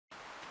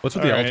What's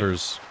with the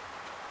altars?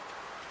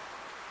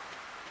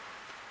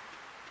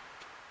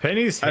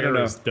 Penny's hair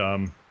is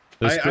dumb.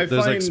 There's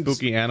like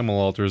spooky animal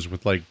altars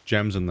with like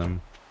gems in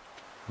them.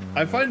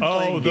 I find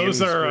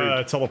those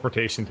are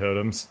teleportation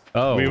totems.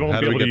 Oh, we won't how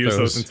be do able we to get use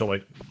those? those until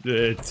like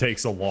it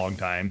takes a long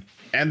time.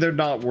 And they're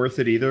not worth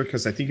it either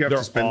because I think you have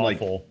to spend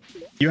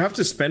you have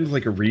to spend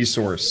like a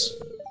resource.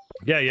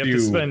 Yeah, you have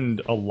to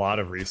spend a lot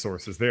of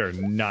resources. They are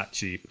not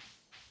cheap.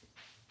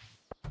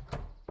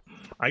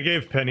 I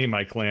gave Penny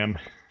my clam.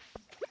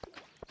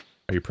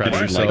 Are you proud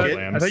of yourself?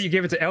 I thought you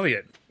gave it to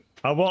Elliot.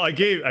 Well, I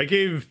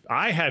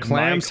had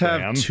clams my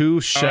clam. have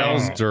 2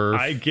 shells, Durf.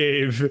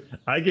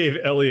 I gave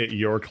Elliot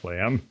your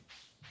clam.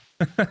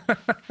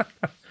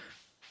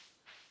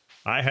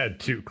 I had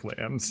 2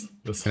 clams.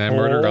 Can I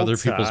murder other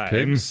people's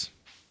pigs?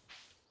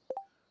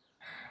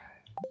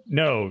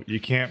 No, you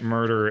can't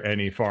murder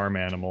any farm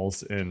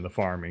animals in the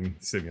farming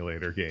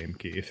simulator game,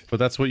 Keith. But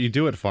that's what you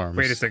do at farms.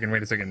 Wait a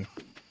second.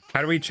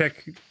 How do we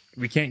check?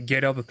 We can't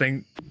get out the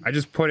thing. I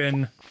just put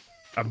in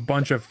a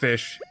bunch of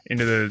fish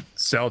into the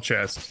cell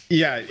chest.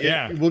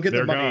 Yeah. We'll get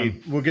the money.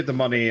 Gone. We'll get the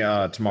money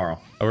tomorrow.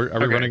 Are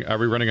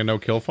we running a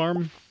no-kill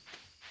farm?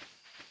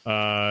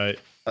 I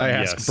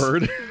ask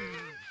Bird.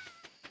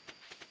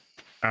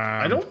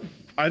 I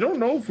don't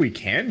know if we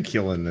can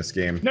kill in this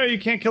game. No, you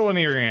can't kill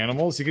any of your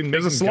animals. You can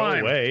make them go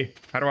away.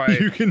 How do I?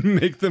 You can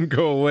make them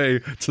go away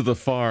to the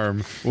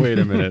farm. Wait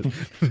a minute.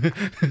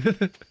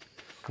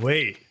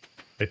 Wait.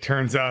 It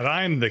turns out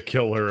I'm the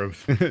killer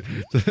of...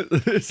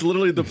 It's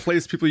literally the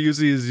place people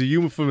use as a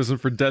euphemism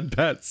for dead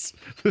pets.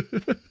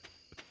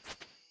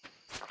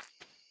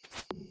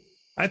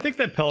 I think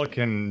that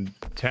Pelican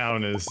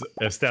Town is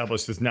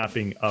established as not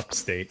being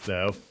upstate,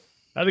 though.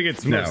 I think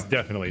it's most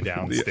definitely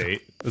downstate.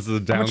 This is a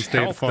downstate How much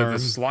health farm.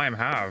 does the slime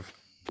have?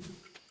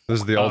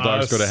 This is the all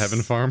dogs go to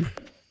heaven farm.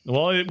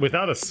 Well,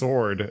 without a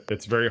sword,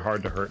 it's very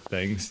hard to hurt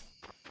things.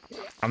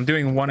 I'm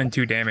doing 1 and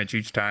 2 damage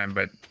each time,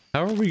 but...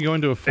 How are we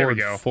going to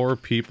afford 4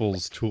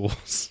 people's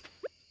tools?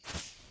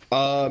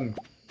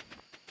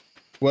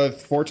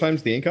 With 4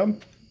 times the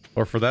income?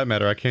 Or for that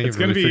matter, I can't It's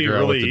even going to be figure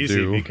out what really to easy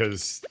do.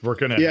 because we're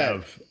going to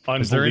have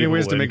unbelievable Is there any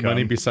ways to make income.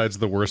 money besides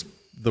the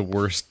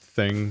worst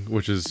thing,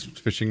 which is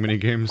fishing mini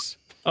games?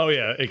 Oh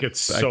yeah, it gets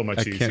so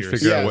much easier. I can't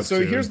figure out what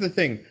so to. here's the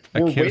thing.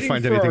 I can't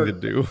find anything to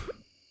do.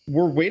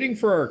 We're waiting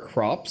for our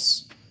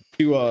crops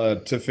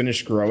to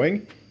finish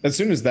growing. As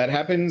soon as that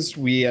happens,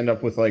 we end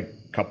up with like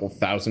a couple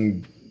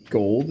thousand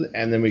gold,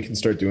 and then we can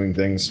start doing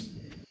things.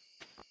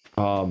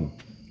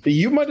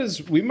 We might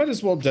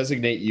as well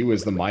designate you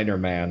as the miner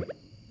man.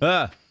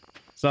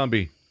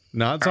 Zombie.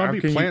 Not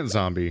zombie, plant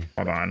zombie.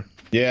 Hold on.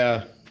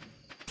 Yeah.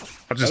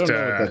 I'll just, I don't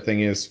know what that thing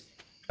is.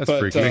 That's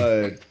freaky.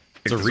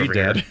 It's a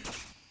re-dead.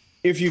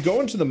 If you go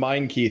into the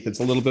mine, Keith, it's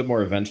a little bit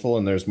more eventful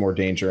and there's more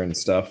danger and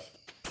stuff.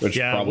 Which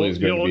probably is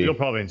going to be... You'll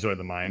probably enjoy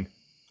the mine.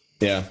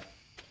 Yeah.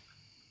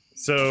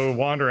 So,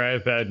 Wander, I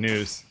have bad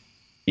news.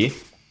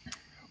 Keith?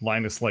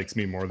 Linus likes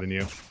me more than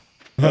you.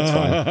 That's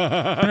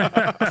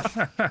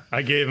fine.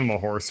 I gave him a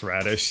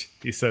horseradish.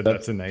 He said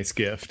that's a nice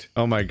gift.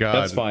 Oh my god.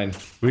 That's fine.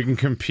 We can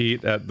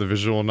compete at the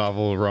visual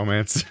novel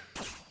romance.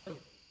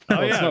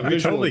 Oh yeah, we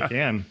totally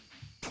can.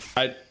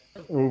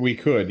 We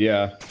could,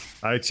 yeah.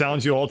 I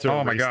challenge you all to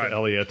a race to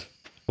Elliot.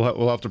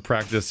 We'll have to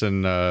practice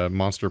in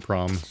Monster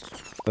Prom.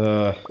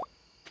 I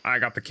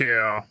got the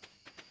kill.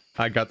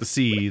 I got the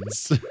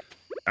seeds.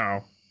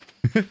 Oh.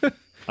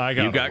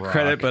 You got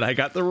credit, but I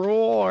got the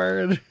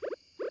reward.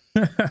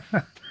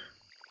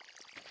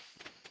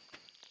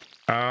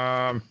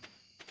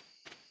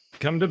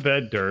 Come to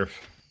bed, Durf.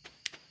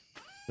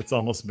 It's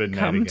almost midnight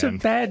again. Come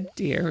to bed,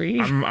 dearie.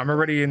 I'm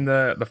already in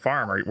the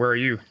farm. Where are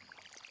you?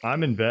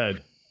 I'm in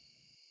bed.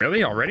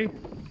 Really? Already?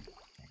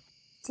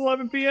 It's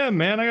 11 p.m.,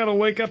 man. I gotta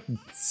wake up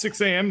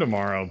 6 a.m.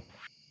 tomorrow.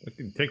 I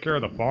can take care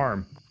of the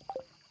farm.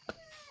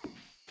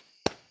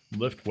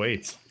 Lift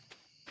weights.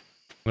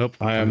 Well,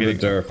 I am the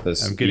Durf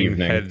this I'm getting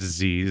evening. head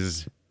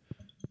disease.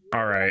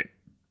 All right.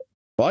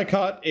 Well, I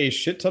caught a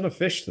shit ton of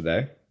fish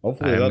today.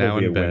 Hopefully now that'll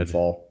be a in bed.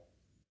 windfall.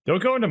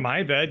 Don't go into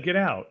my bed. Get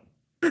out.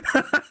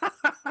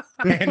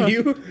 Can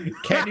you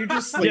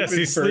just sleep Yes, in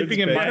he's Bird's sleeping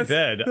in my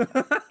bed.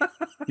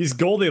 He's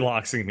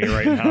Goldilocksing me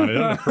right now, and I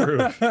don't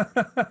approve.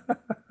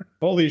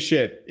 Holy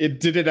shit.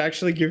 Did it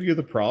actually give you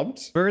the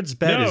prompt? Bird's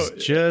bed is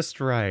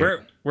just right.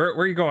 Where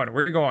are you going?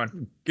 Where are you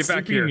going? Get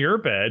back Sleeping here. in your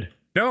bed.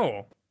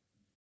 No.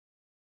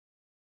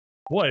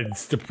 What?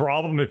 It's the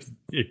problem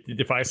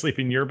if I sleep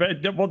in your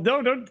bed? Well,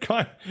 don't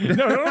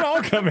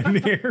all come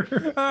in here.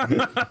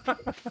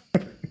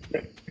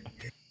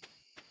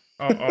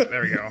 Oh,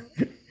 there we go.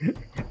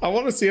 I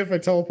want to see if I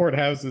teleport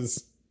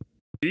houses.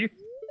 Steve?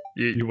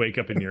 You wake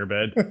up in your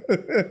bed.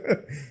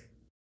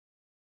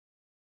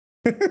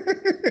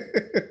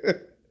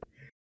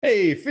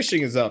 Hey,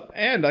 fishing is up,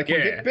 and I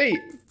can get bait.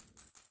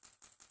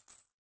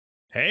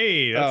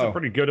 Hey, that's a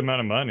pretty good amount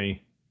of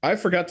money. I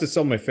forgot to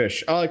sell my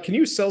fish. Can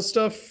you sell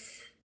stuff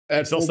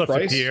at Sell full stuff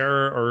price? to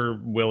Pierre or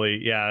Willie,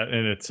 yeah,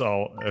 and it's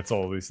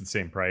always the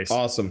same price.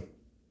 Awesome.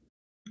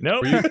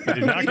 Nope, we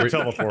did not get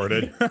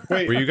teleported.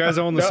 Wait, Were you guys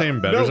all in the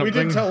same bed or no, something?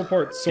 we did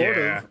teleport, sort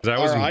Yeah. of. 'Cause I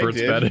was Or in Bert's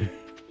did. bed.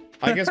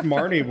 I guess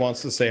Marnie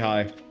wants to say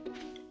hi.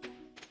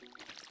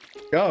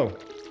 Go.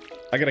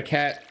 I got a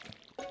cat.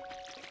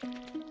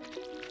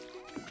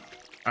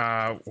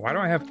 Why do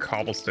I have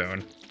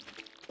cobblestone?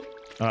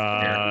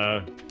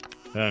 I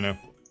don't know.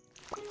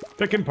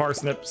 Picking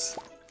parsnips.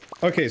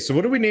 Okay, so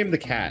what do we name the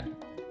cat?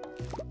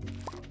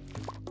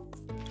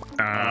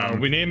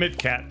 We name it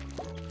Cat.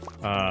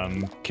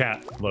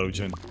 Cat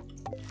Logan.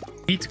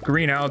 Eat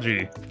green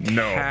algae.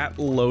 No.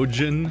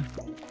 Catlogian.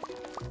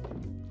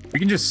 We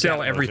can just sell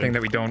Cat everything lotion.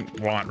 that we don't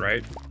want,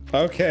 right?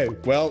 Okay,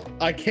 well,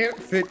 I can't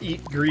fit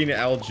eat green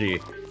algae.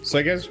 So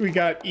I guess we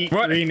got eat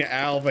What? green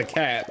al the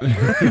cat.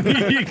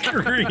 Eat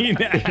green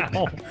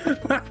owl.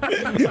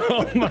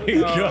 Oh my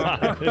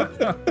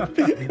god.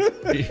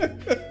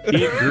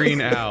 Eat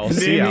green owl.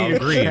 See Naming owl a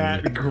green.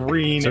 cat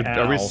green So owl.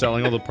 are we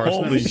selling all the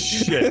parsnips? Holy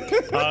shit.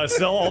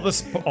 Sell all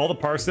the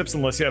parsnips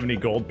unless you have any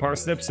gold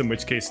parsnips, in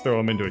which case throw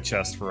them into a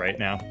chest for right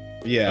now.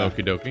 Yeah.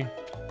 Okie dokie.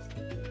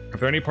 If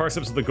there are any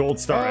parsnips with the gold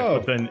star, I Oh.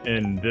 put them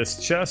in this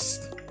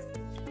chest.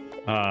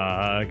 Go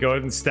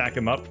ahead and stack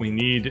them up. We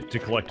need to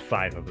collect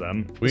 5 of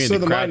them. We need So to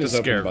the craft mine a is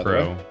open, by the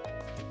scarecrow. way.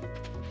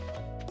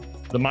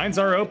 The mines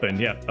are open,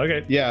 yeah.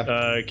 Okay.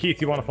 Yeah.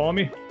 Keith, you want to follow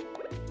me?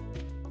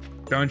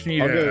 Don't you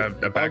need I'll a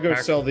go backpack?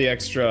 sell the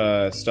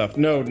extra stuff.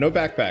 No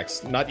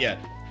backpacks. Not yet.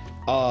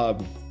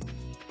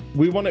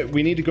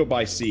 We need to go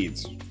buy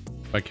seeds.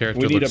 My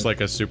character We need looks a-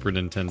 like a Super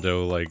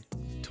Nintendo, like,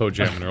 Toe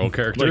Jam and Earl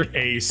character. Like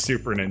a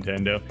Super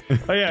Nintendo.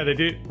 Oh yeah, they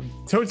did.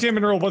 Toe Jam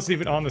and Earl wasn't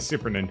even on the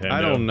Super Nintendo.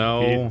 I don't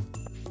know.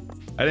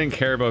 I didn't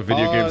care about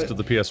video games till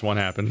the PS1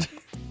 happened.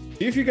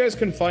 See if you guys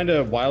can find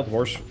a wild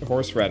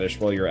horseradish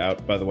while you're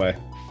out, by the way.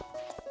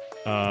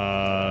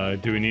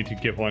 Do we need to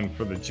give one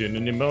for the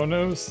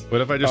Jinimonos?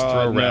 What if I just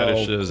throw No.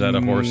 radishes at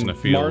a horse in a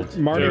field?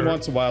 Marnie There-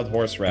 wants a wild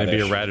horseradish.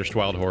 Maybe a radished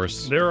wild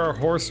horse. There are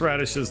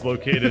horseradishes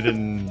located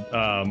in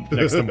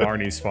next to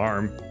Marnie's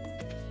farm.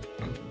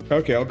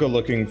 Okay, I'll go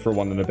looking for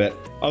one in a bit.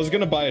 I was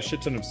gonna buy a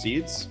shit ton of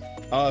seeds.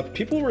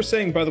 People were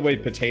saying, by the way,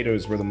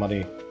 potatoes were the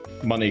money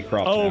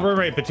crop. Oh, now.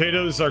 right.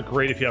 Potatoes are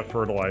great if you have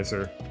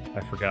fertilizer. I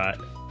forgot.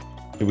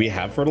 Do we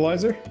have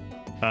fertilizer?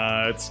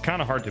 It's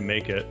kind of hard to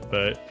make it,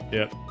 but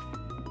yep.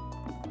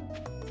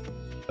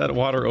 That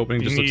water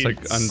opening just You looks need like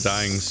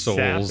undying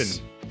sap souls.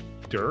 and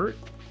dirt?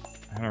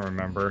 I don't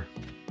remember.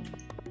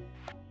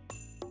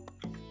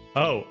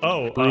 Oh,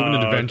 Proven Keith,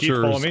 follow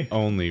adventurers me.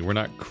 only. We're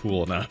not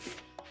cool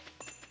enough.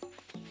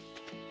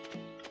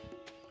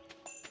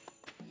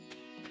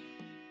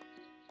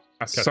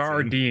 A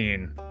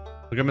sardine.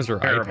 Look at Mr.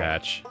 Eye Terrible.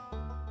 Patch.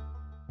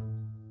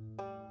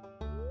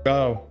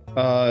 Oh,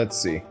 let's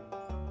see.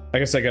 I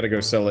guess I gotta go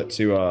sell it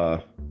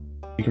to,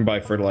 you can buy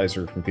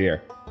fertilizer from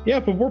Pierre. Yeah,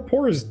 but we're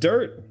poor as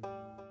dirt.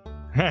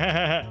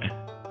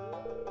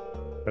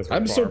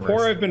 I'm so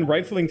poor I've been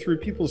rifling through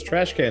people's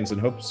trash cans in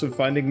hopes of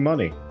finding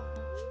money.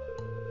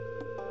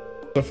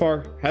 So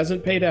far,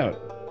 hasn't paid out.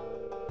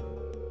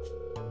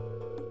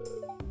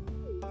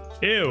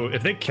 Ew,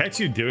 if they catch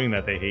you doing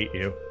that, they hate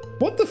you.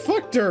 What the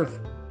fuck, Durf?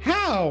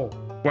 How?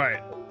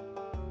 What?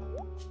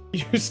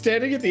 You're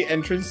standing at the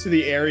entrance to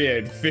the area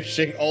and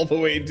fishing all the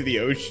way into the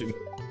ocean.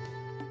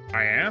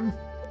 I am?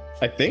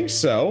 I think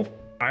so.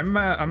 I'm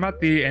at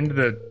the end of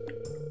the...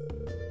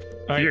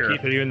 All right, Here.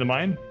 Keith, are you in the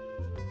mine?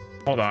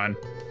 Hold on.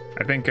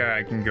 I think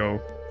I can go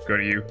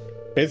to you.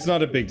 It's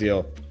not a big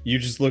deal. You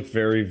just look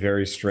very,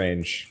 very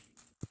strange.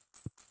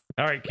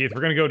 All right, Keith,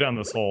 we're gonna go down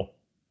this hole.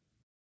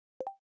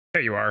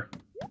 There you are.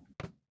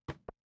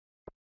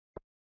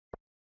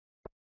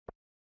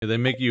 They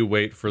make you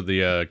wait for the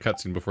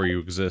cutscene before you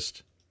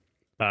exist.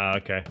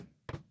 Okay.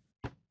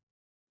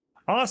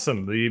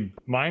 Awesome. The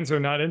mines are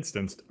not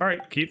instanced. All right,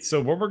 Keith.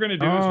 So what we're gonna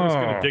do is we're just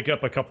gonna Oh. dig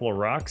up a couple of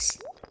rocks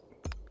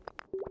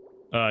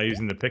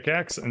using the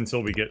pickaxe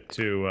until we get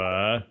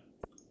to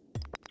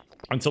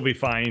until we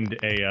find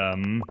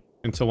a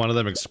Until one of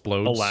them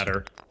explodes.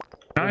 ladder.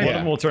 Can One of I,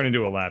 them will turn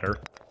into a ladder.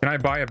 can I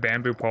buy a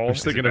bamboo pole? I'm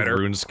just Is it thinking of better?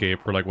 RuneScape,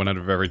 where like one out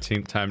of every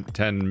 10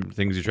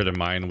 things you try to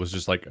mine was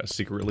just like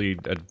secretly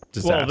a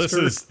disaster.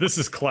 Well, this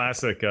is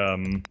classic.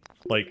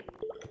 Like,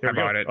 here I we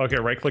go. bought it. Okay,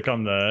 right click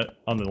on the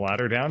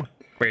ladder down.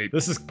 Wait,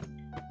 This is.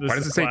 why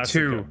does it say classic.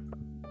 2?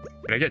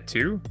 Did I get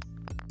 2?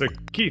 So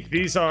Keith,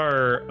 these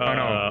are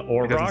no,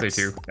 ore it doesn't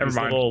say rocks. two. Never These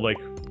mind. little like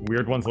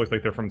weird ones look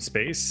like they're from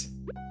space.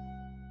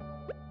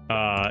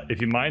 If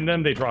you mine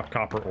them, they drop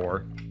copper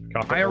ore.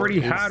 Copper I ore already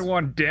is had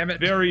one, damn it.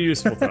 Very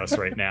useful to us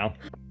right now.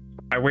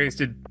 I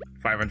wasted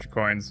 500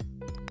 coins.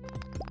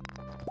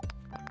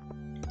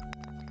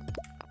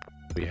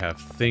 We have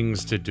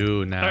things to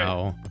do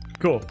now.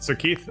 Cool. So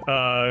Keith,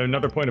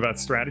 another point about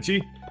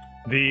strategy.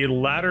 The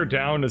ladder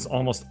down is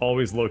almost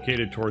always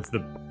located towards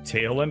the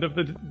tail end of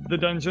the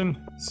dungeon,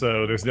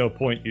 so there's no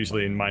point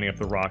usually in mining up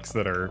the rocks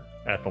that are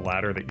at the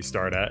ladder that you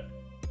start at.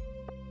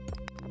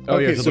 Oh,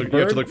 you, Okay, have to so look, you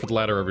have to Bird- look for the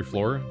ladder every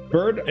floor.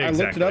 Bird, I looked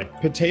Exactly. it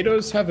up.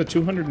 Potatoes have a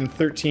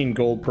 213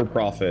 gold per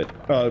profit.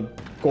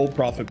 Gold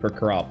profit per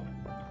crop.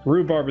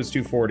 Rhubarb is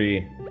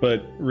 240,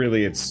 but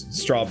really it's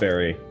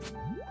strawberry.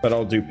 but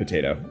I'll do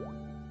potato.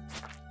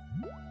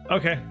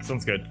 Okay,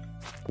 sounds good.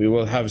 We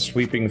will have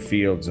sweeping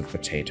fields of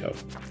potato.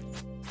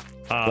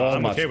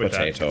 I'm okay with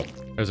potato.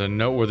 There's a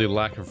noteworthy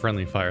lack of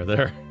friendly fire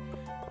there. that.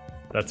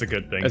 That's a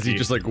good thing. As you Keith.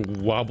 just like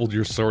wobbled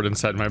your sword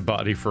inside my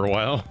body for a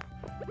while.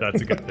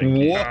 That's a good thing.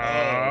 Keith. What?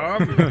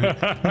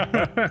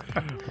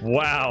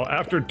 Wow.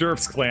 After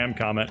Durf's clam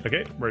comment.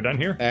 Okay, we're done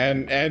here.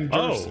 And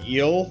Durf's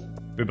eel.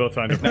 We both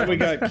found it. Now we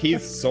got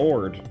Keith's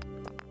sword.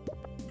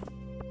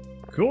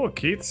 Cool,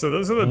 Keith. So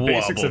those are the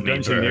basics of Wobble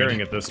me, dungeoneering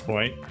bird. at this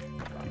point.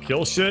 You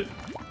kill shit,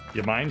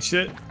 you mine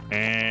shit,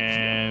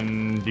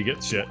 and you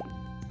get shit.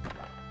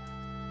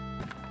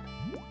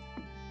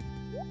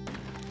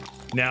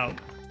 Now,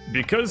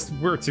 because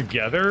we're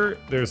together,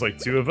 there's like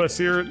 2 of us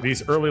here,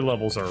 these early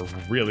levels are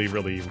really,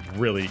 really,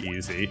 really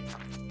easy.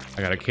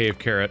 I got a cave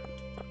carrot.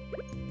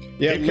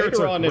 Yeah, Cave carrots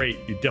later are on, great.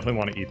 You definitely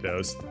want to eat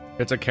those.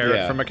 It's a carrot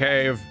Yeah. from a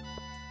cave.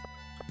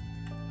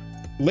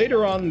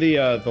 later on the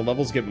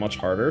levels get much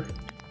harder.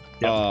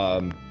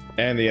 Yep.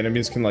 And the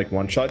enemies can like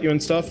one-shot you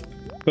and stuff.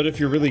 But if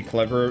you're really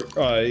clever,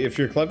 if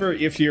you're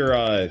good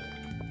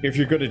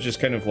at just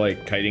kind of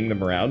like kiting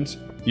them around,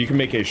 you can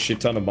make a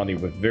shit ton of money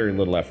with very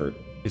little effort.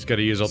 He's got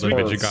to use all the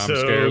Sweet. Vigicom So,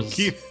 skills.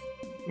 Keith,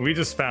 we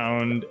just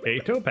found a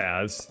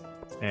topaz,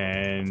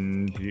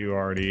 and you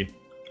already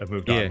have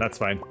moved Yeah. on. That's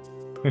fine.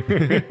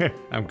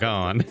 I'm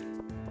gone.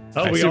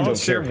 Oh, I we assume all don't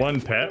share care.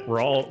 one pet.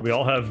 We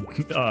all have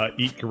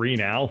eat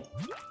green owl.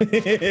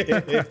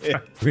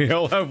 We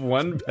all have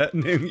one pet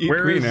named Eat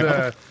Where Green is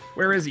Owl.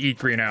 where is Eat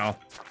Green Owl?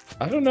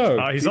 I don't know.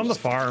 He's on the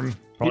farm.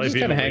 Probably just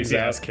being a kinda hangs lazy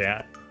ass out.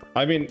 cat.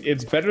 I mean,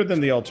 it's better than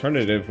the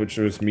alternative, which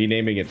was me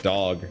naming it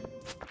dog.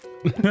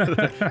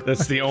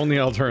 That's the only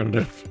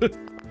alternative.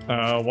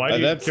 Why do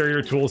you that's- carry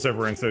your tools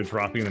everywhere instead of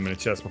dropping them in a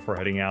chest before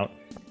heading out?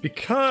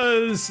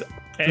 Because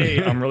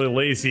A, I'm really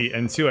lazy,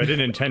 and 2, I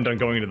didn't intend on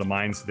going into the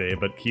mines today,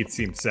 but Keith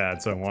seemed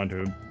sad, so I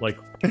wanted to like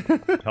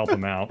help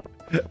him out.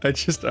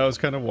 I was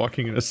kind of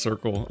walking in a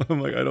circle.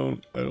 I'm like, I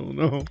don't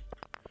know.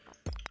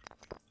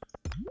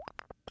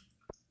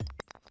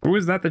 Who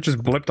is that just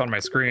blipped on my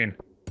screen?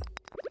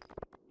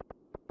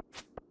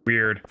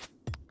 Weird.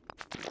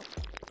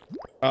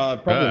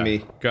 Probably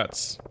me.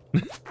 Guts.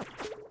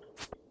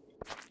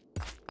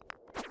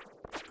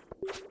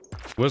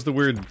 What's the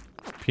weird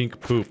pink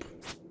poop?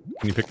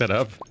 Can you pick that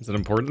up? Is that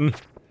important?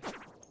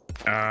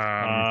 It's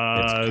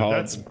called-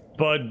 That's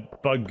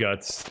bug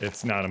guts.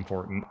 It's not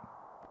important.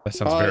 That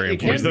sounds very it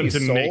can Use important.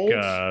 them be to make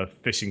sold.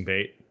 fishing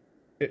bait.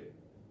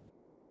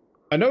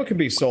 I know it can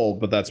be sold,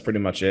 but that's pretty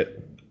much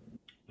it.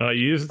 You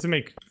use it to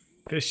make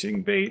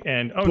fishing bait,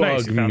 and oh,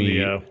 nice, you Bug found meat.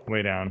 the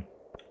way down.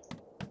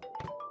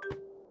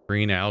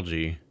 Green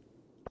algae.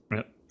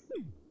 Yep.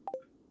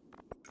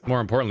 More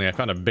importantly, I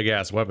found a big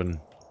ass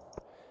weapon.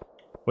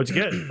 What'd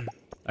you get?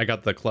 I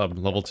got the club,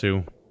 level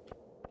 2.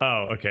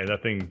 Oh, okay,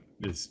 that thing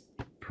is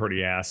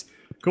pretty ass.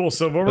 Cool.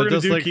 So what But we're it gonna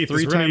does, do, like, Keith,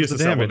 3 is we're gonna times use the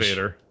this damage.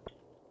 elevator.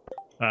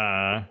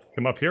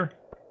 Come up here.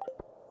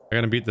 I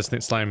gotta beat this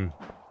slime.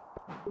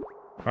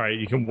 All right,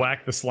 you can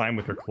whack the slime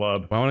with your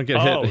club. I want to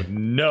get Oh hit.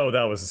 no,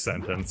 that was a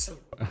sentence.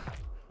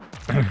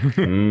 I'm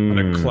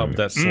gonna club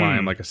that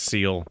slime like a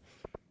seal.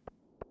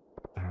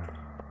 All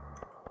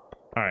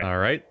right. All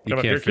right, you Come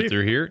up can't here, fit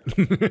through here.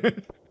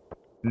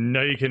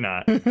 No, you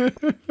cannot.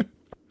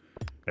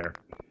 There.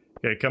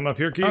 Okay, come up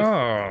here, Keith.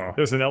 Oh.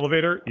 There's an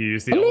elevator. You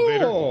use the elevator.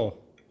 Hello.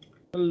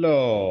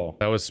 Hello.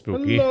 That was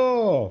spooky.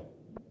 Hello.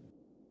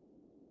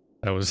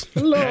 That was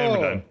And we're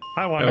Hello. done.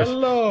 Hi, that Wanda. was,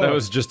 Hello. that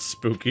was just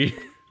spooky.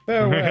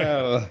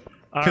 Farewell.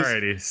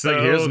 Alrighty, so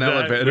Like here's an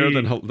that elevator, we-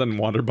 then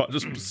Wanderbot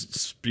just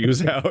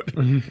spews out.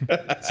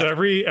 So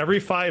every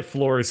 5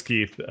 floors,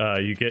 Keith,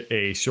 you get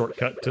a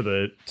shortcut to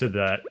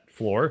that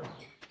floor.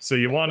 So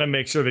you want to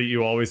make sure that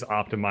you always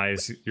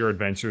optimize your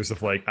adventures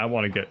of like, I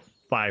want to get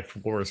 5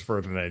 floors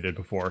further than I did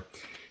before.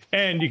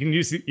 And you can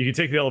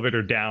take the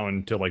elevator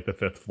down to like the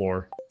 5th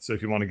floor. So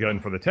if you want to go in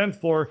for the 10th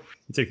floor,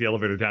 you take the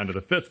elevator down to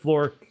the 5th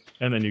floor,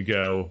 and then you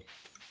go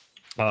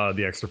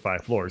the extra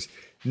 5 floors.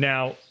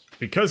 Now,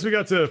 because we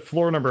got to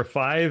floor number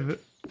 5,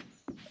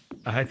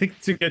 I think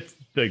to get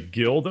the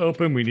guild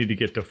open, we need to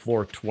get to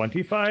floor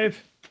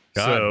 25.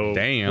 God so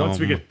damn. once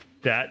we get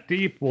that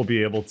deep, we'll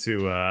be able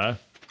to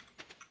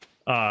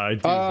do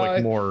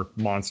like more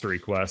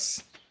monstery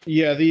quests.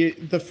 Yeah, the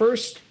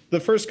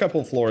first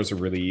couple floors are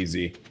really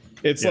easy.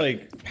 It's Yeah.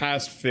 like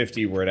past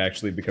 50 where it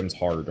actually becomes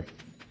hard.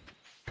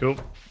 Cool.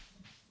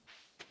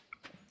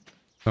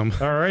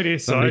 Alrighty,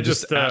 so Somebody I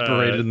just just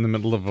apparated in the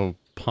middle of a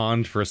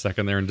pond for a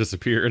second there and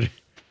disappeared.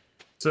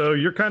 So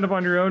you're kind of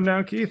on your own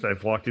now, Keith.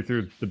 I've walked you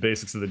through the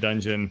basics of the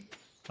dungeon.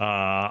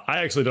 I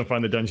actually don't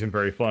find the dungeon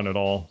very fun at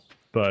all,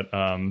 but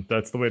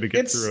that's the way to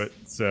get It's- through it.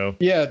 So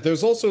Yeah,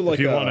 there's also like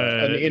you an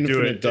wanna do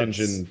infinite it,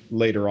 dungeon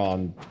later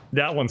on.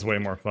 that one's way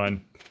more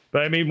fun.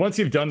 But I mean, once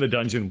you've done the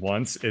dungeon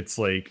once, it's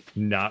like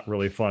not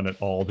really fun at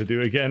all to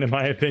do again, in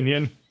my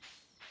opinion.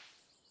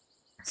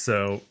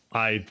 So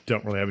I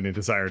don't really have any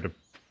desire to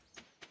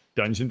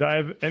dungeon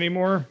dive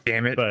anymore.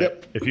 Damn it. But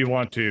Yep. if you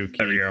want to,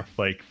 There we Keith, go.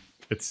 like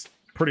it's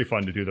pretty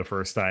fun to do the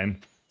first time,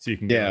 so you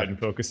can go Yeah. ahead and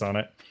focus on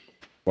it.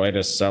 Way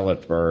to sell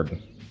it, bird.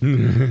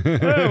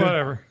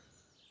 Whatever.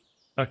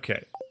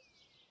 Okay.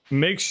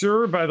 Make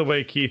sure, by the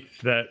way, Keith,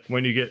 that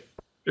when you get,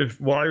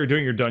 while you're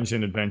doing your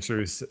dungeon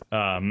adventures,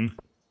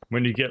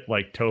 when you get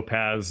like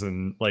topaz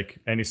and like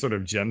any sort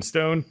of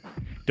gemstone,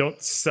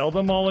 don't sell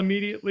them all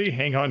immediately.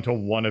 Hang on to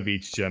one of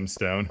each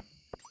gemstone.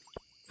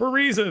 For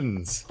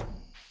reasons.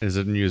 Is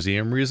it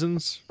museum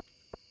reasons?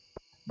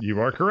 You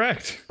are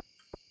correct.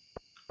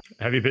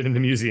 Have you been in the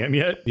museum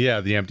yet? Yeah,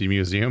 the empty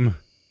museum.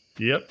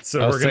 Yep.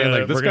 So I was we're saying, gonna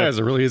like, this guy has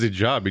a really easy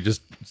job. He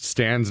just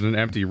stands in an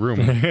empty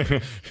room.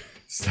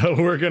 So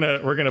we're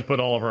gonna put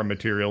all of our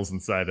materials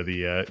inside of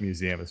the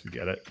museum as we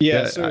get it.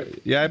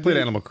 Yeah, I played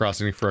Animal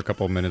Crossing for a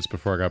couple of minutes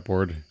before I got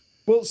bored.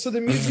 well, so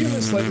the museum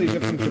is slightly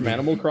different from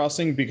Animal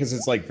Crossing because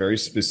it's like very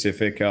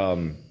specific. Yeah,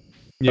 in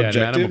Animal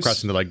objectives.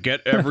 Crossing, they're like,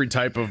 get every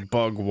type of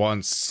bug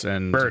once,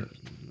 and Bird.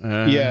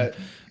 Yeah,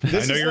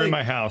 I know you're in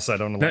my house. I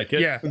don't like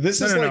it. Yeah.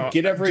 This No, is no, like no.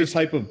 get every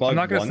type of bug I'm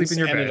not gonna once, sleep in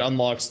your and bed. it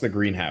unlocks the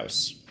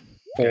greenhouse.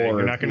 Okay, Or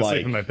you're not gonna like,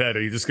 sleep in my bed.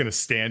 Are you just gonna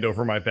stand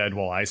over my bed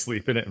while I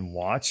sleep in it and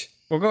watch?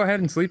 Well, go ahead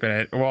and sleep in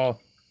it. Well,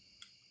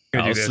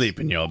 I'll sleep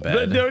in your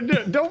bed.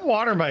 Don't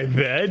water my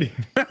bed.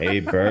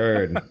 Hey,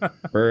 Bird.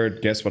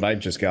 Bird, guess what I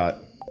just got?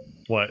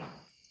 What?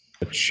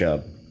 A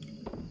chub.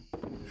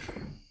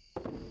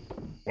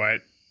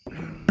 what?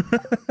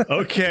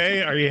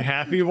 Okay, are you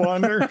happy,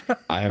 Wander?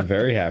 I am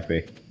very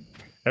happy.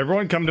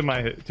 Everyone come to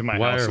my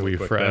Why house. are we real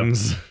quick,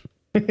 friends?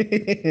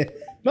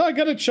 No, I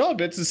got a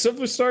chub. It's a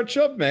Silver Star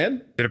chub,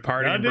 man. Did a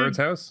party Yeah, in dude. Bird's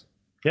house?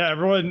 though. Yeah,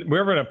 everyone,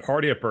 we're having a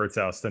party at Bert's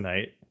house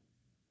tonight.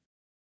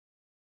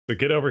 So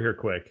get over here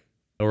quick.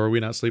 Or are we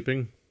not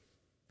sleeping?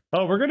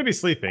 Oh, we're gonna be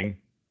sleeping.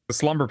 The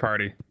slumber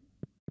party.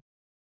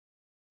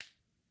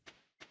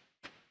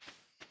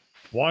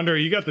 Wander,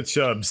 you got the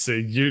chubs, so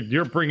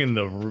you're bringing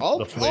the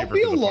I'll flavor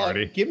be to the along.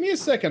 party. Give me a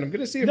second. I'm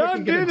gonna see if No, I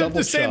can get dude, a I'm double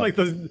just saying, chub.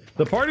 like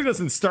the party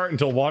doesn't start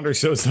until Wander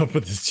shows up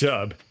with his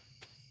chub.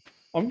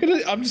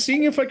 I'm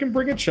seeing if I can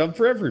bring a chub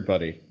for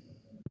everybody.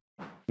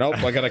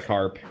 Nope, I got a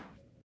carp.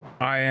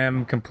 I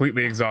am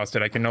completely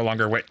exhausted. I can no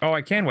longer wait. Oh,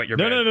 I can wet your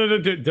bed.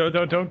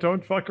 No,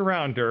 don't fuck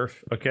around, Durf.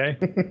 Okay,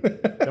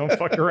 don't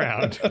fuck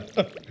around.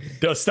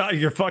 Don't stop.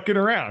 You're fucking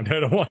around.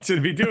 I don't want you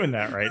to be doing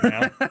that right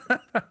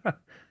now.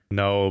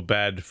 No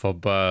bed for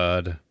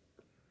Bird.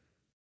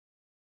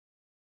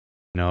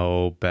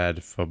 No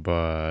bed for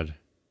Bird.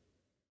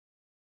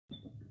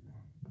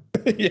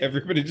 Yeah,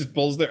 everybody just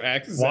pulls their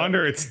axes out.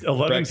 Wander, it's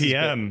 11 Breakfast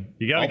p.m.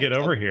 You gotta get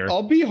over here.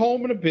 I'll be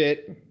home in a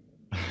bit.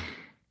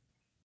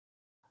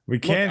 We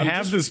can't I'm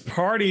have just- this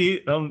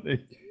party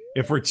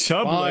if we're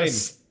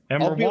chubless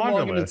and we're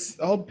wanderless.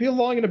 I'll be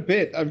along in a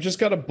bit. I've just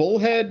got a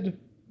bullhead,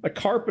 a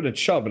carp, and a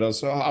chub, and I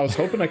was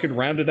hoping I could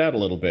round it out a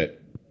little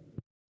bit.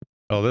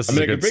 Oh, this I is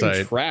mean, a I good could bring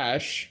sight.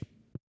 trash.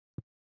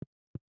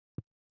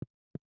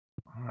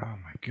 Oh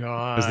my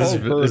god.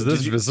 Is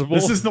this visible?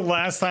 This is the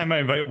last time I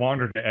invite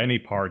Wander to any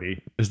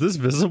party. Is this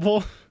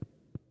visible?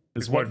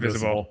 Is What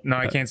visible? No,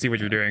 I can't see what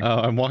you're doing. Oh,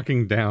 I'm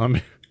walking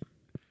down.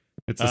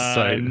 It's a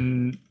sight.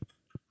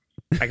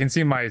 I can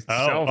see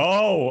myself.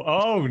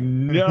 Oh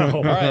no.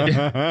 All right,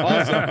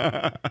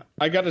 awesome.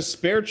 I got a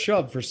spare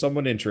chub for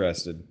someone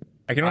interested.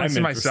 I can only I'm see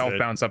myself interested.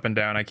 bounce up and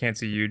down. I can't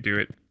see you do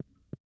it.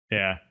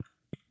 Yeah.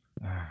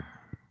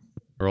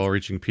 We're all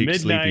reaching peak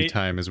sleepy Midnight.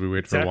 time as we wait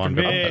It's for after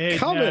Wander. midnight.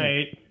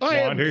 coming. I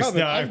am Wander's coming.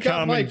 not I've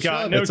got my coming.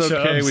 Got chub. no It's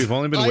okay. chubs. We've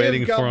only been I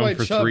waiting have got for my him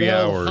for chub 3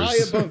 held hours.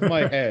 high above my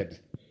head.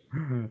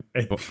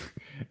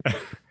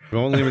 We've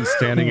only been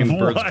standing in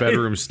Bird's Why?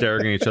 bedroom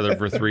staring at each other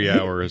for 3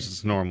 hours.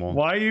 It's normal.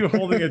 Why are you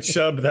holding a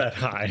chub that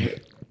high?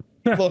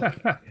 Look,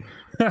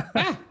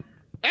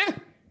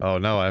 Oh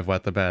no, I've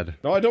wet the bed.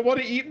 no, I don't want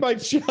to eat my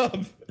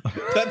chub.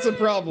 That's a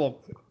problem.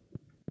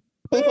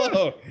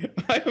 Hello.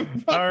 I have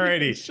fucking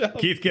Alrighty. chub.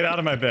 Keith, get out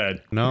of my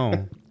bed.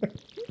 No.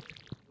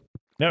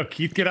 No,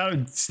 Keith, get out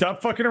and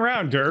stop fucking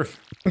around, Durf.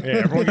 Yeah,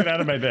 everyone get out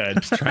of my bed.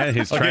 He's trying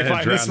Okay, to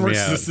fine. This drown me works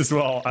out. just as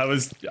well. I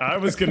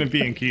was gonna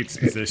be in Keith's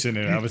position,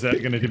 and I was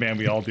gonna demand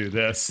we all do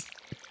this.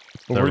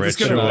 But The we're just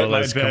gonna wet ritual my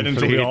is bed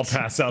until we all complete.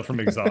 pass out from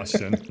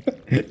exhaustion.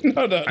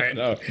 No.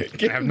 I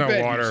Get have in no bed,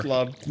 you water.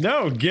 schlub.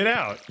 No, get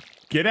out.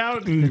 Get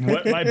out and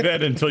wet my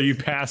bed until you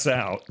pass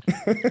out.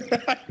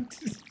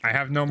 I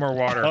have no more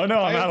water. Oh no,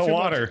 I'm I have out of too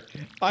water.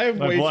 I have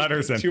My way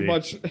bladder's too empty.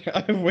 much. I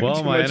have way Well,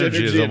 too my much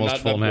energy is and almost not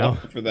full enough now.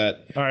 water for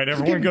that. All right, Just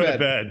everyone get go in to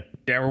bed.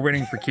 Yeah, we're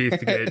waiting for Keith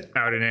to get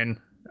out and in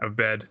of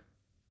bed.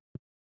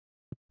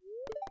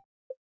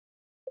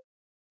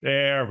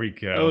 There we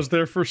go. I was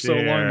there for so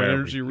long, my There we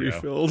energy go.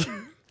 refilled.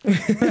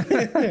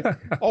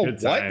 Oh,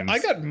 Good what? times. I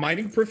got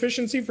mining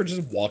proficiency for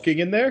just walking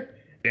in there.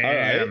 Damn.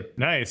 All right.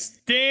 Nice.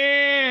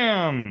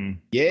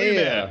 Damn. Yeah. Look at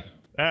that.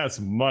 That's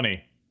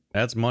money.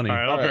 That's money. All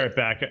right, I'll be Alright.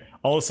 right back.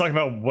 All this talking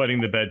about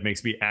wetting the bed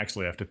makes me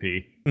actually have to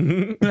pee.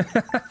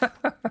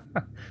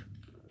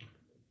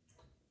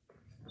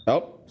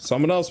 Oh,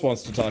 someone else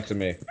wants to talk to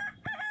me.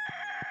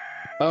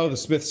 Oh, the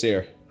smith's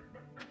here.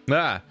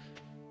 Ah,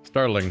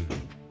 startling.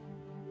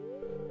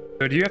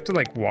 So do you have to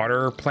like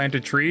water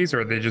planted trees,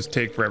 or they just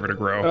take forever to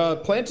grow?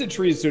 Planted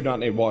trees do not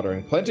need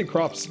watering. Planted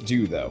crops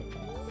do, though.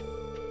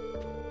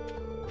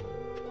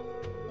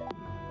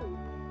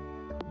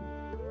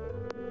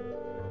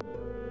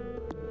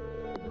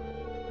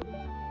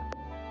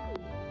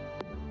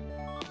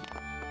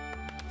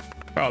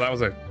 Oh, that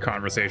was a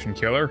conversation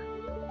killer.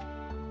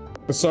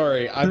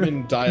 Sorry, I'm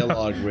in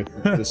dialogue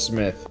with the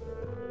smith.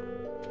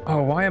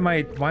 Oh, why am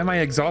I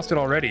exhausted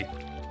already?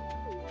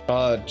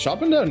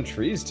 Chopping down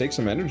trees takes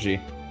some energy.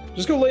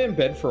 Just go lay in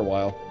bed for a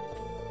while.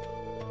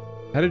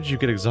 How did you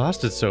get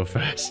exhausted so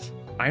fast?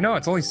 I know,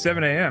 it's only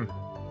 7 a.m.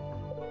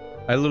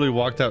 I literally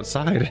walked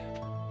outside.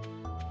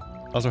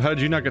 Also, how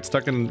did you not get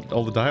stuck in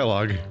all the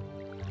dialogue?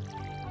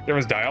 There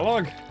was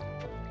dialogue?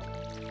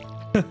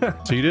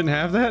 So you didn't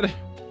have that?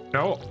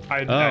 No,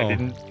 I Oh,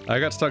 didn't. I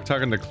got stuck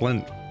talking to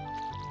Clint.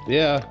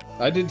 Yeah,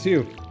 I did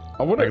too.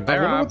 I wonder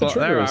what the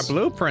trigger is.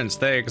 blueprints.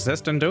 They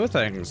exist and do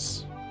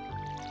things.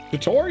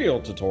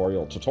 Tutorial.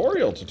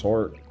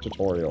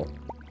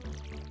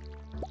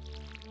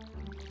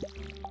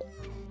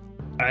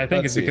 I think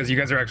Let's it's see. because you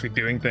guys are actually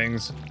doing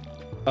things.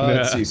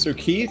 Let's see. So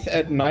Keith,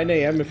 at 9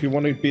 a.m., if you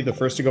want to be the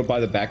first to go buy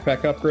the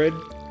backpack upgrade,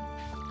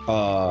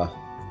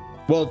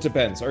 well, it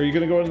depends. Are you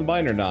going to go into the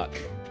mine or not?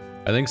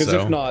 I think Because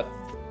so. if not,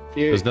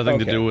 There's nothing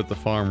to okay. do with the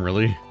farm,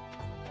 really.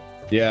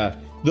 Yeah,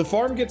 the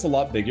farm gets a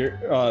lot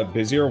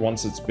busier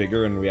once it's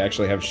bigger and we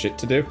actually have shit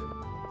to do.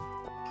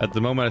 At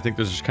the moment, I think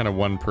there's just kind of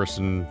one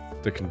person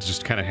that can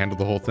just kind of handle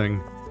the whole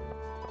thing.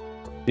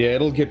 Yeah,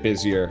 it'll get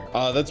busier.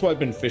 That's why I've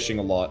been fishing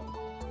a lot.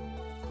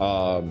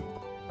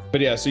 But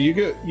yeah, so you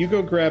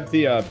go grab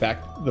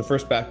the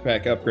first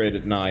backpack upgrade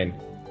at 9,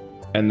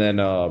 and then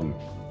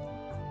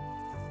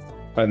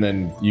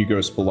you go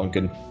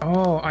spelunking.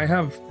 Oh, I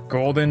have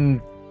gold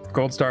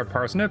star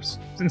parsnips.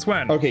 Since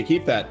when? Okay,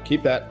 keep that.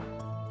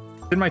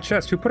 In my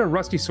chest. Who put a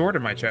rusty sword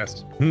in my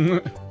chest?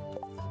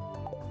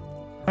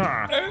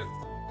 Huh.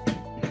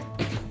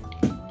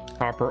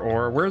 Copper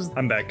ore.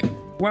 I'm back.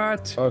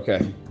 What?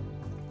 Okay.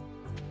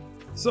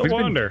 So Who's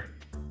been Wander,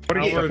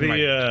 putting how stuff were in my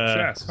the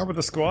chest? how were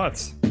the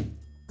squats?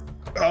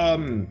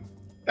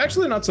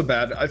 Actually not so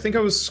bad. I think I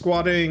was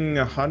squatting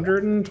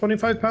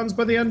 125 pounds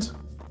by the end.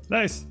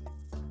 Nice.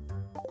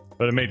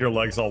 But it made your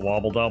legs all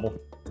wobble dobble.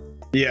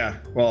 Yeah.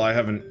 Well, I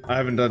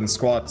haven't done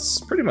squats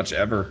pretty much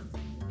ever.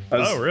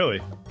 Oh,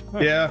 really?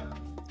 Yeah.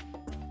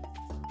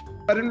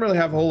 I didn't really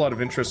have a whole lot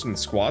of interest in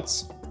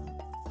squats.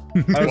 I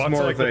was Squats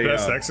more are like of the a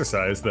best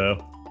exercise,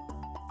 though.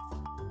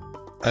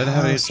 I didn't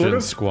have any interest sort in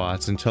of.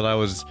 squats until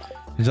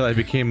I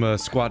became a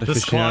squat The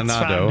squats found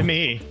aficionado.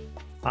 me.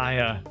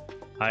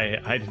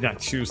 I did not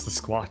choose the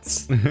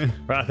squats.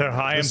 Rather,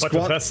 I am but the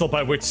squat- vessel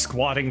by which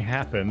squatting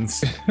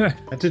happens.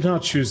 I did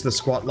not choose the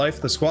squat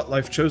life. The squat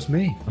life chose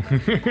me.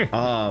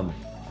 So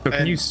can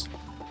and- you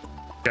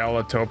sell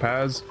a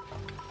topaz?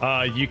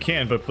 You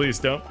can, but please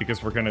don't,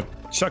 because we're gonna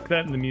chuck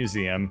that in the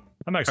museum.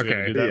 I'm actually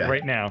gonna Okay. do that Yeah.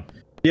 right now.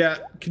 Yeah.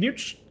 Can you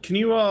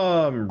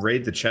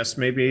raid the chest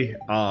maybe?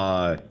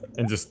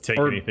 And just take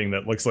Or- anything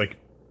that looks like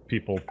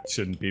people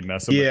shouldn't be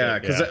messing Yeah,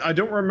 with it. because I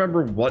don't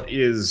remember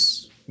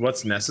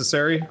what's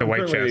necessary. The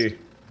white chest.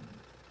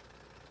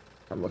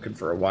 I'm looking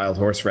for a wild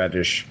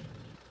horseradish.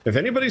 If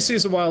anybody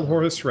sees a wild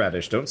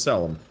horseradish, don't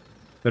sell them.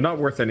 They're not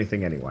worth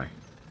anything anyway.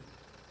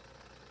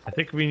 I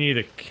think we need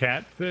a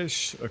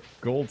catfish, a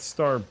gold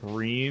star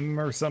bream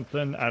or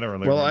something. I don't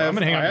really Well, remember. I'm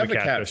gonna hang I out with the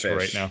have a catfish for right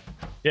catfish. now.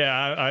 Yeah,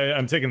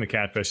 I'm taking the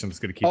catfish. I'm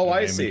just gonna keep Oh, it in my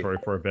I see. inventory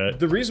for a bit.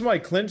 The reason why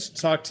Clint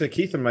talked to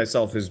Keith and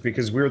myself is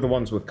because we're the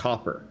ones with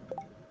copper.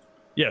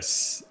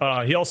 Yes.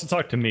 He also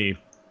talked to me.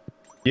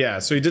 Yeah,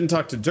 so he didn't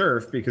talk to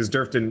Durf because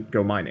Durf didn't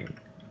go mining.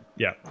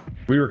 Yeah.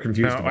 We were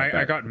confused No, about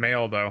that. I got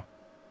mail though.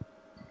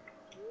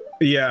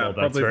 Yeah, Well, that's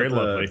probably very from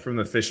the, lovely. from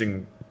the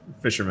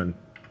fisherman.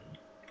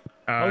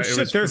 Oh Oh,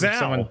 shit, there's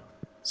Al.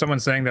 Someone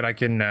saying that I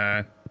can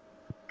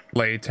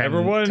lay 10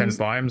 Everyone-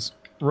 slimes.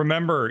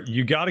 Remember,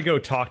 you got to go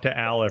talk to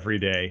Al every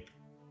day,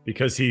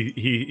 because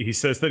he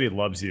says that he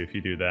loves you if you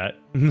do that.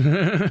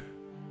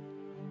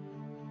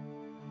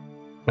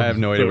 I have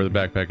no idea where the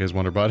backpack is,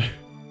 Wonderbot.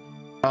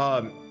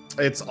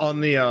 It's on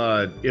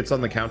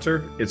the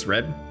counter. It's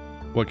red.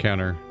 What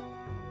counter?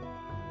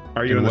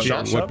 Are you in the what,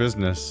 shop? what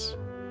business?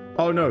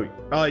 Oh no.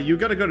 You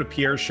gotta go to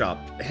Pierre's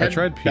shop. Head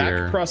tried Pierre.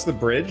 back across the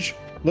bridge.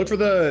 Look for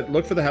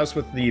the house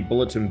with the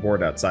bulletin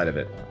board outside of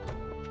it.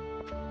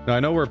 No, I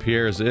know where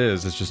Pierre's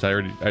is. It's just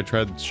I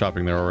tried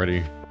shopping there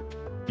already.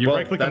 You Well,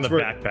 right click on the that's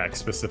where- backpack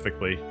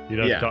specifically. You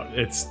don't. Yeah.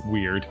 It's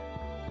weird.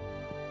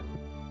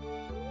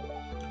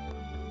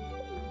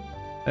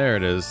 There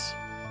it is.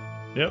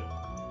 Yep.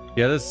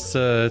 Yeah, this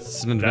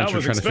it's an adventure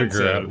was trying to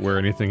figure out expensive. where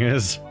anything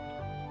is.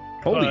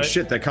 Holy But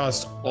shit! That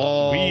cost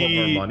all of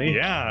our money.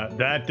 Yeah,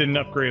 that didn't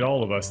upgrade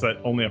all of us. That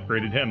only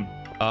upgraded him.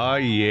 Ah,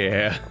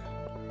 yeah.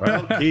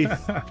 Well,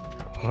 Keith.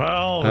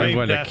 Well, I'm ain't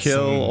going to that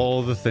kill some,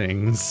 all the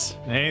things.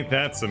 Ain't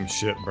that some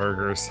shit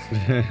burgers?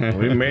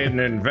 We made an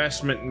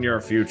investment in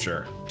your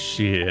future.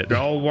 Shit.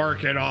 Go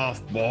work it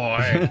off,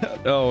 boy.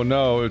 Oh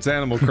no, it's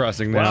Animal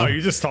Crossing now. Wow,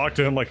 you just talked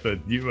to him like the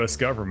U.S.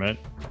 government.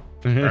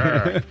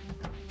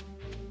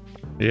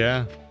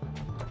 Yeah.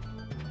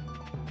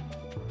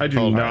 I do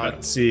Called-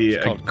 not see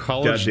a Called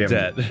college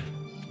goddamn. debt.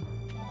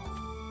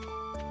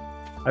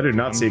 I do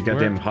not see a Where-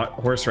 goddamn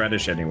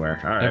horseradish anywhere.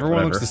 All right, Everyone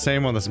whatever. looks the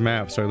same on this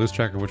map, so I lose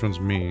track of which one's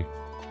me.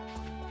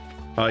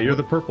 You're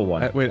the purple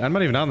one. Wait, I'm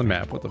not even on the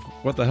map.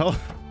 What the hell?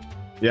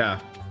 Yeah.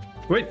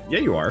 Wait, yeah,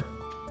 you are.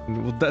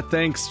 Well,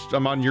 thanks.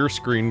 I'm on your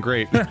screen.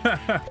 Great.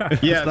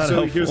 Yeah, not so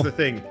helpful. here's the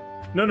thing.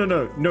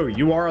 No,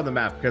 you are on the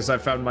map because I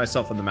found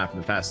myself on the map in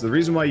the past. The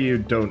reason why you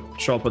don't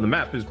show up on the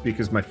map is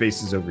because my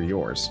face is over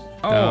yours.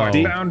 Oh, I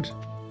See? found.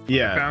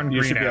 Yeah, Found you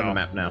green should be on the owl.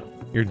 map now.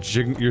 You're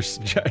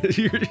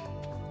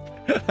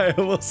I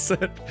almost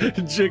said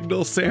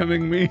Jignal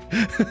samming me.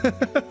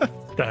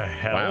 The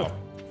hell? Wow.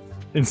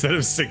 Instead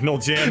of signal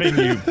jamming,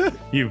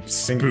 you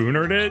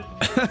spoonered it?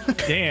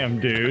 Damn,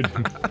 dude.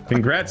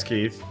 Congrats,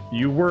 Keith.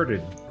 You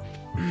worded.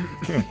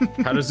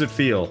 How does it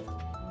feel?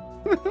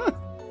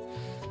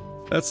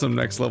 That's some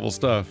next level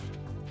stuff.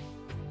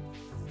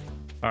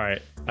 All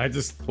right, I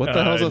just What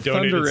the hell's a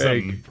donated thunder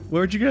egg?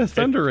 Where'd you get a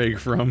thunder egg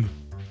from?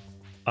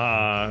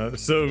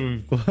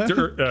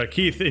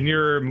 Keith, in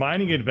your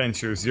mining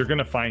adventures, you're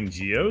gonna find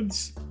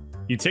geodes.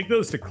 You take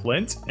those to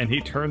Clint, and he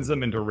turns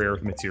them into rare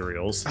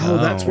materials. Oh,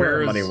 that's where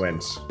Where's- money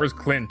went. Where's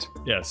Clint?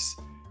 Yes,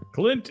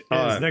 Clint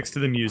is next to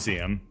the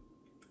museum.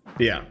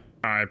 Yeah.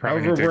 I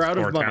probably However, need to we're out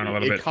of explore town a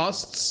money. little It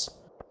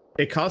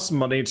bit. costs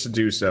money to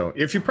do so.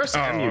 If you press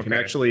M, you can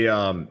okay. actually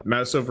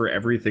mouse over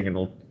everything, and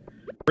it'll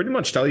pretty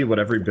much tell you what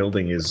every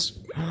building is.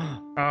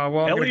 Well, I'm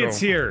gonna Elliot's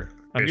go here.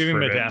 I'm fish giving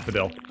him for a a bit.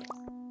 daffodil.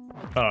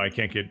 Oh, I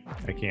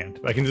can't.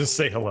 I can just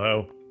say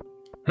hello.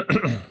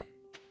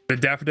 The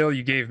daffodil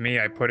you gave me,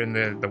 I put in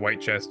the white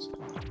chest.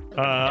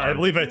 I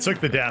believe I took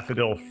the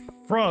daffodil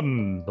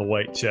from the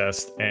white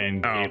chest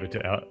and Oh. gave it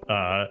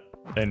to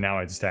and now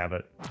I just have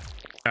it.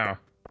 Oh.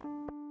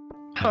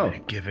 Oh,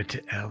 Give it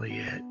to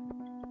Elliot.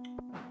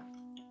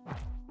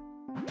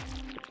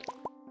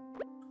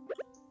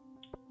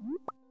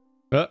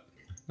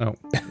 Oh.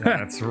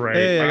 That's right.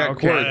 Hey, I got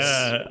Okay. quartz.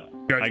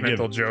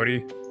 Judgmental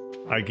Jody.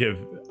 I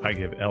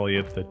give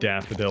Elliot the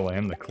daffodil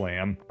and the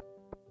clam.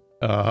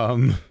 well,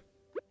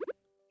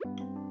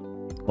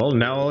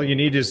 now all you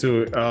need is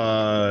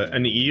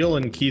an eel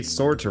and Keith's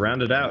sword to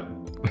round it out.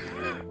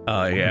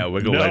 Oh yeah,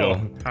 wiggle No.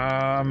 wiggle.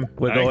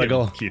 Wiggle I give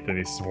wiggle. Keith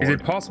any sword. Is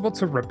it possible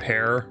to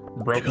repair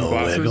broken Wiggle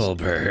glasses? wiggle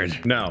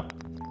bird. No,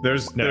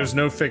 there's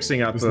no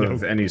fixing up There's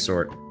of any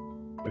sort.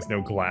 There's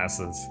no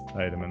glasses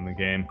item in the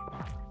game.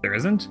 There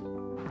isn't?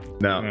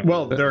 No. Yeah.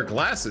 Well, there are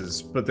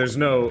glasses, but there's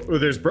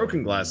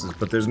broken glasses,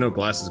 but there's no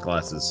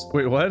glasses.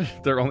 Wait, what?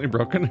 They're only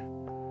broken?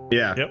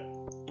 Yeah. Yep.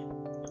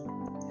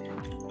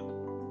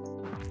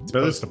 So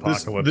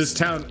Post-apocalypse. this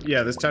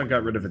town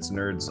got rid of its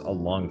nerds a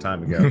long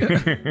time ago.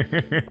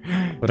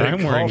 But They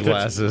I'm wearing called it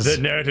glasses. The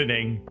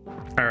nerdening.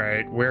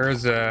 Alright, where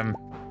is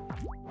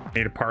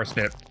need a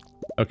parsnip.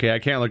 Okay, I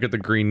can't look at the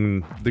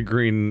green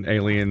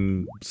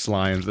alien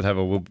slimes that have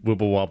a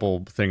wibble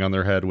wobble thing on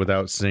their head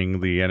without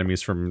seeing the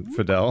enemies from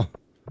Fidel.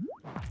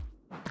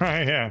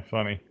 Yeah,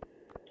 funny.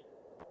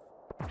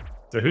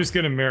 So who's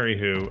gonna marry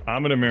who?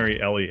 I'm gonna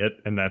marry Elliot,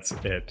 and that's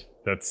it.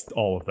 That's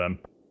all of them.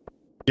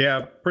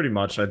 Yeah, pretty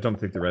much. I don't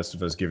think the rest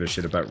of us give a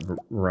shit about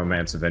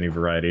romance of any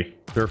variety.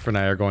 Durf and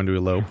I are going to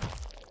elope.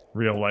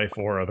 Real life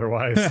or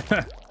otherwise.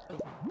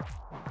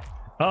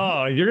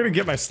 Oh, you're gonna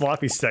get my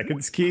sloppy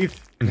seconds,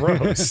 Keith?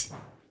 Gross.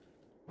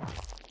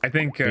 I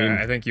think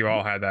you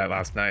all had that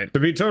last night. To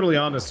be totally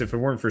honest, if it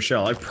weren't for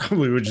Shell, I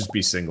probably would just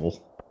be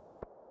single.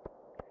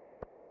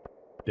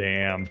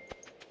 Damn.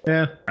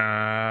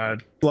 Yeah,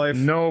 life.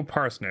 No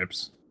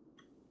parsnips.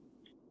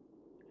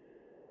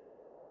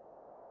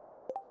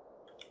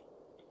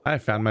 I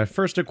found my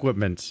first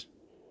equipment.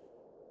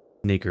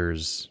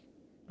 Sneakers.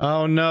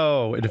 Oh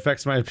no, it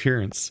affects my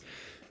appearance.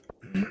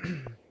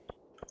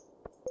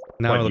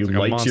 Now I What, look you like a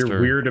liked monster.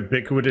 your weird,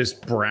 ubiquitous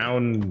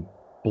brown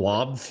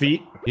blob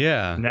feet?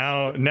 Yeah.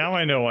 Now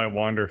I know why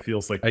Wander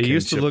feels like I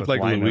used to kinship look with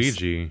like Linus.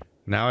 Luigi.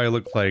 Now I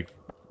look like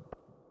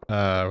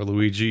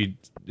Luigi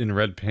in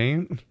red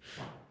paint.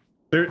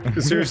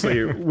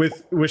 Seriously,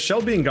 with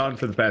Shell being gone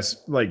for the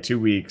past like 2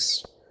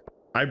 weeks,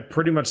 I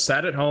pretty much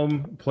sat at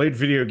home, played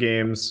video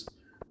games,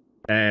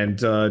 and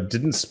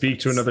didn't speak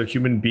to another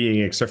human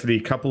being except for the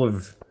couple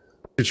of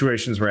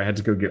situations where I had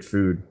to go get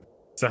food.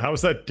 So how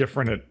is that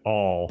different at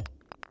all?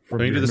 From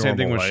Don't you do your the same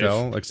thing normal with life?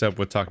 Shell, except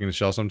with talking to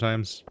Shell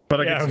sometimes?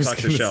 But I Yeah, get I to was talk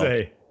to gonna Shell.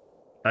 say.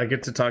 I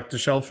get to talk to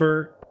Shell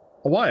for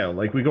a while.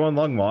 Like, we go on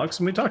long walks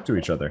and we talk to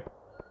each other.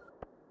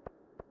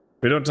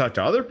 We don't talk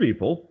to other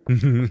people,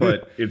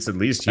 but it's at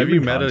least human Have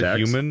you met contact. a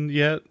human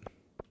yet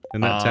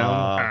in that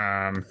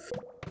town?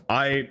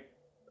 I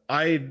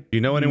Do you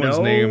know anyone's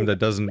know- name that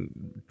doesn't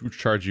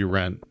charge you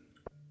rent?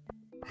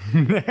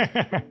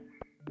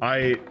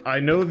 I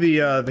know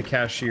the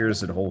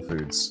cashiers at Whole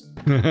Foods.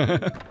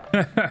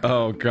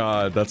 Oh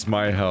god, that's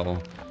my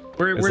hell.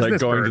 Where's It's like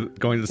this going bird?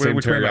 to the same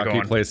Which way am I teriyaki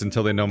going? place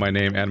until they know my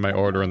name and my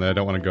order, and then I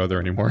don't want to go there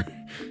anymore.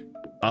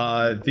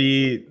 One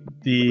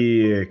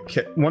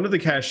of the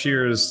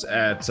cashiers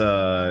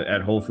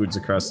at Whole Foods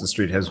across the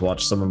street has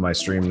watched some of my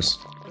streams.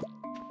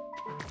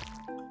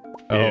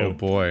 Oh Ew.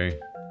 boy,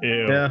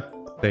 Ew. Yeah.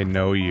 they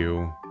know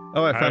you.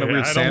 Oh, I found a weird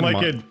I don't sand like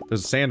mon- it.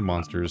 There's sand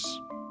monsters.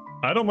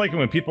 I don't like it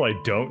when people I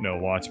don't know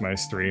watch my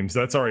streams.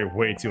 That's already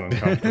way too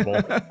uncomfortable.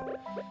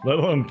 Let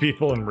alone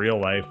people in real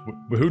life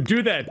who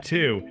do that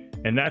too,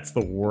 and that's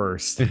the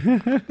worst.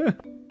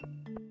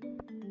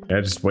 Yeah,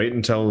 just wait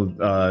until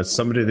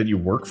somebody that you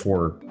work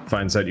for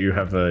finds out you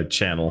have a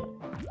channel.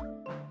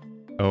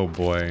 Oh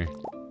boy.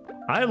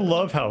 I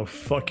love how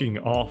fucking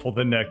awful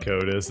the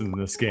netcode is in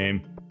this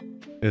game.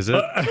 Is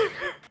it?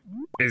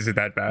 Is it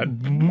that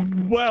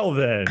bad? Well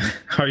then.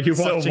 Are you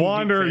watching So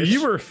Wander, me fish?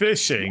 you were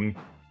fishing,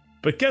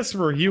 but guess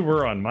where you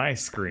were on my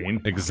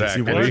screen?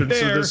 Exactly. You weren't Entrance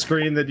to there. the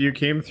screen that you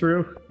came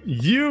through?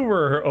 You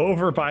were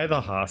over by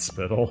the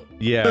hospital.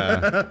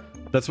 Yeah.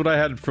 That's what I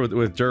had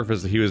with Jerf,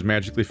 is that he was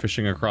magically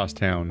fishing across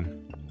town.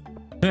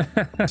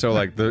 So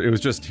like it was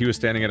just he was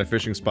standing at a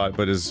fishing spot,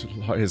 but his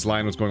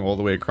line was going all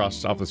the way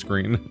across off the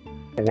screen.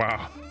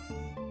 Wow.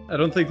 I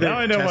don't think Now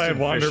I know why tested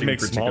Wander fishing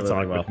makes small talk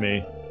particularly well. with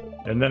me.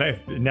 And then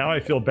now I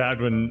feel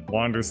bad when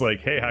Wander's like,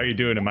 "Hey, how you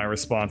doing?" And my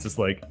response is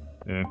like,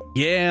 eh.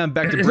 Yeah, I'm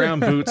back to brown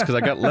boots because I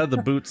got leather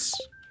boots.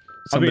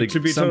 Somebody, to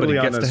be somebody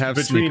totally gets honest, to have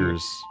between-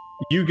 sneakers.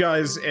 You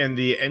guys and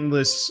the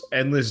endless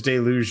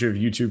deluge of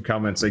YouTube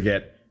comments I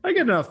get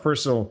enough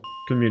personal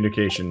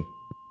communication.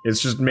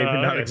 It's just maybe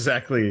not okay.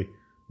 exactly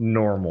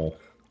normal.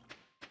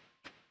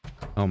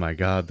 Oh my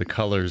god, the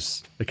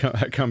colors. They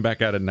come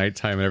back out at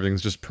nighttime and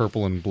everything's just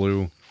purple and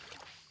blue.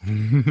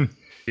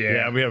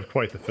 Yeah, we have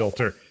quite the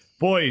filter.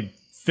 Boy,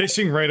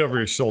 fishing right over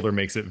your shoulder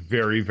makes it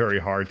very, very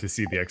hard to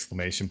see the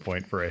exclamation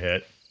point for a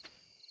hit.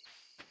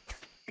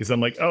 Because I'm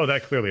like, oh,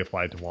 that clearly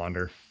applied to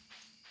Wander.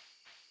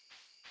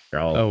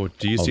 Oh,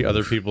 do you see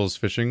other people's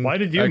fishing Why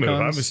did you move? I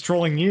icons? was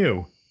trolling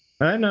you.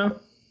 I know.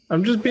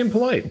 I'm just being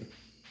polite.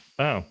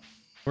 Oh.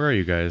 Where are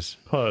you guys?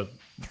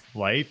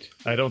 Light?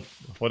 I don't...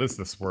 What is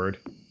this word?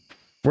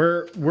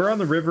 We're on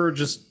the river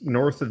just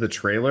north of the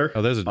trailer.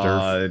 Oh, there's a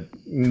derf.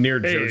 Near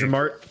Hey. Joja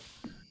Mart.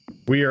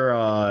 We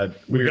are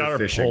We got our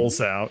fishing.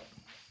 poles out.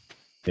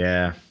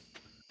 Yeah.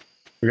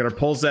 We got our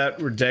poles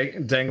out. We're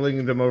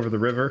dangling them over the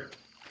river.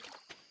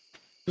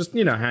 Just,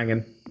 you know,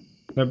 hanging.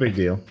 No big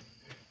deal.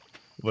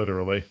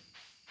 Literally.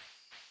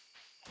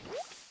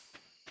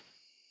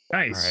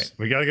 Nice. Alright,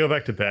 we gotta go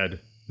back to bed.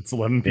 It's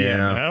 11 p.m.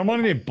 Yeah. I don't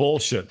want any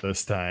bullshit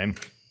this time.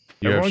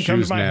 You Everyone have come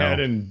shoes to my now. head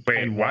and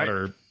Wait, what?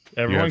 water.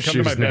 Everyone have come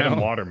to my shoes bed and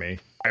now? water me.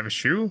 I have a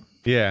shoe?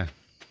 Yeah,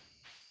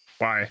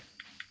 Why?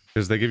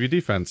 because they give you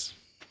defense.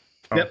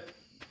 Oh. Yep.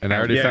 And I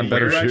already Yeah, found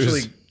better you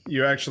shoes.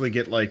 you actually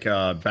get like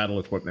battle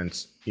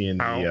equipment in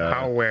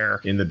How,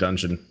 where? in the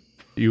dungeon.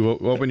 You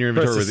open your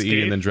Press inventory with E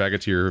escape. and then drag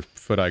it to your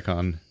foot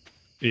icon.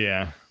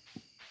 Yeah.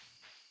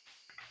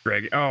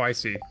 Greg. Oh, I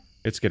see.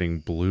 It's getting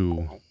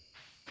blue.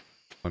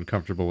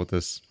 Uncomfortable with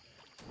this.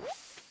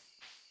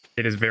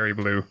 It is very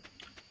blue.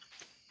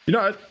 You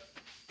know,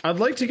 I'd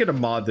like to get a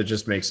mod that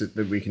just makes it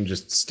that we can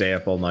just stay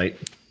up all night.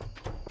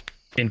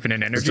 Infinite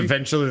Just energy.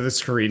 eventually the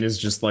screen is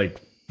just like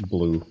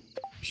blue.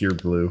 Pure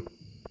blue.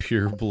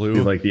 Pure blue.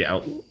 Be like the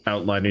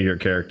outline of your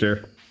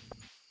character.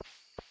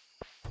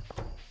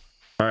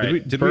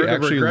 Alright. Did we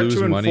actually regret lose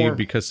to money inform-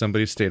 because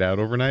somebody stayed out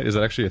overnight? Is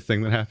that actually a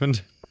thing that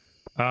happened?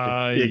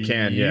 You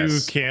can, yes.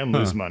 You can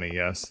lose Huh. money,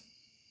 yes.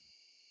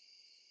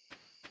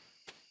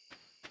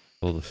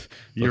 Well,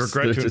 You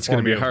regret to it's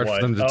going to inform be me of hard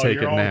what? for them to Oh, take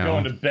you're it all now.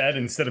 going to bed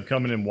instead of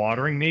coming and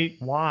watering me?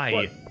 Why?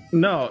 What?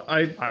 No,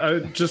 I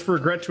just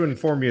regret to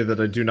inform you that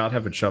I do not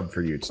have a chub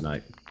for you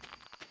tonight.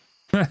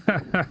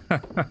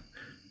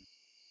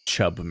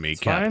 Chub me,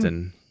 fine.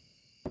 Captain.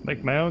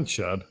 Make my own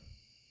chub.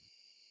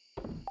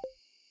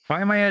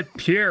 Why am I at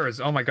Pierre's?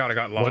 Oh my god, I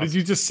got lost. What did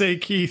you just say,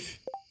 Keith?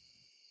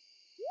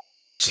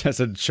 Just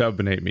said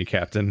chubinate me,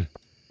 Captain.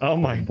 Oh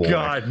my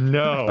god,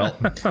 no.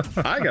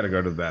 I gotta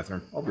go to the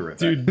bathroom. I'll be right back.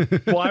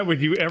 Dude, why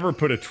would you ever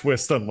put a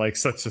twist on like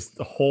such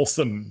a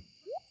wholesome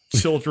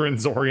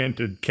children's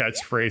oriented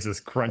catchphrase as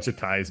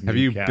crunchitize me? Have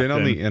you Captain? been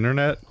on the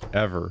internet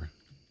ever?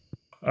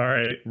 All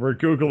right, we're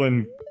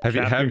googling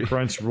Captain have you-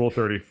 Crunch Rule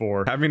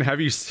 34. I mean, have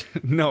you?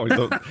 No,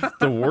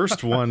 the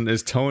worst one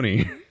is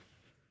Tony.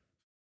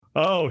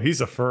 Oh,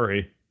 he's a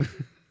furry.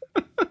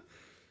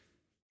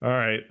 All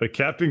right, the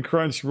Captain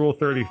Crunch Rule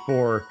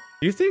 34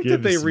 Do you think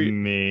that gives they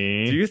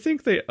me. Do you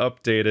think they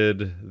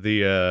updated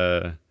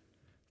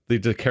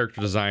the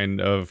character design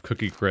of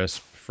Cookie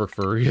Crisp for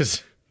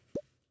furries?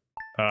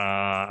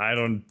 I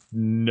don't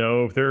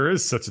know if there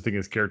is such a thing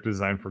as character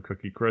design for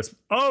Cookie Crisp.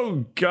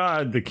 Oh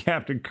god, the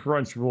Captain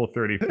Crunch Rule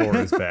 34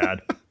 is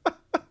bad.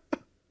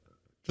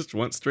 Just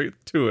went straight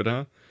to it,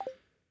 huh?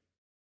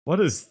 What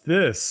is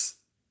this?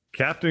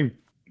 Captain...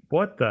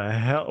 What the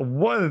hell?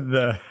 What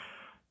the...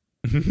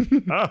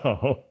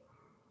 Oh.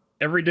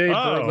 Every day,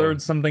 Oh. Bird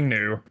learns something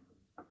new.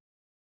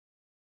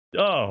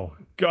 Oh,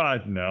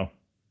 God, no.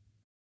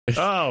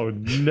 Oh,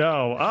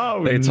 no.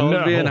 Oh, They told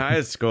no. me in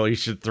high school you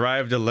should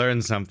thrive to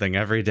learn something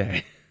every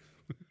day.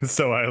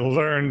 So I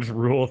learned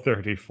Rule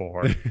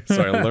 34.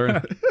 So I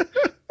learned.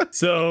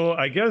 So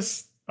I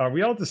guess... Are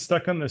we all just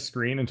stuck on the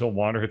screen until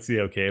Wander hits the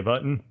OK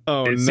button?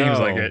 Oh It no! seems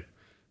like it.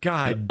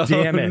 God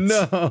damn it.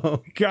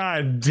 No,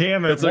 God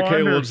damn it. it's okay.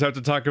 Wander, We'll just have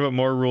to talk about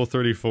more Rule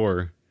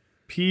 34.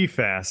 pee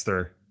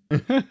faster.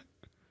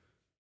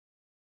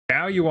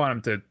 Now you want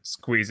him to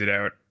squeeze it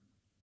out.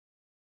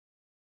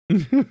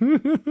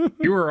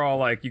 You were all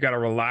like, you gotta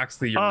relax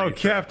the urethra. Oh,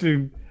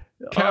 Captain...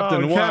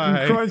 Captain, why?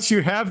 Captain Crunch,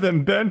 you have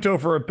them bent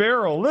over a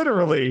barrel,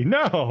 literally.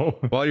 No.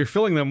 While you're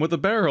filling them with a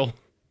barrel.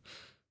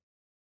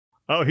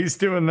 Oh, he's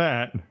doing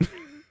that.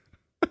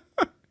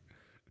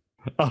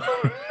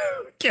 Oh,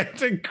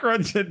 Captain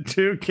Crunch and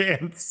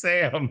Toucan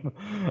Sam.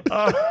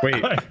 Oh,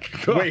 Wait, my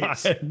wait.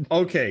 God.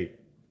 Okay,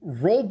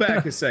 roll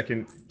back a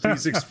second.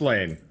 Please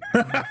explain.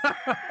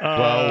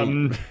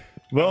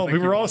 Well, we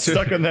were all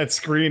stuck on that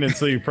screen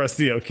until you pressed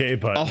the OK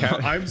button. Oh,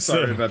 I'm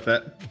sorry about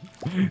that.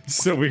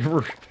 So we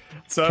were.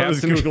 So I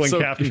was googling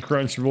Captain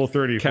Crunch Rule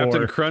 34.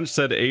 Captain Crunch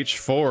said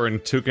H4,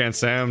 and Toucan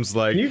Sam's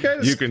like, you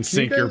can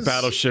sink your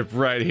battleship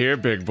right here,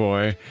 big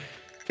boy.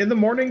 In the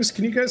mornings,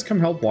 can you guys come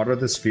help water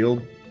this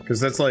field? Because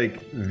that's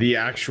like the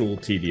actual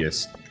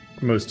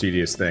most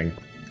tedious thing.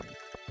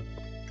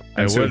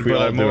 I would,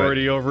 but I'm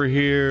already over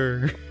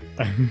here.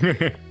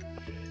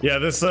 Yeah,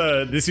 this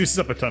uses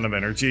up a ton of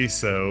energy,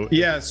 so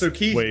yeah. So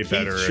Keith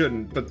better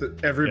shouldn't, but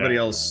everybody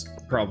else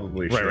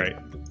probably should. Right.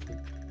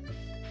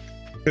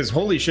 Because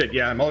holy shit,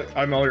 yeah,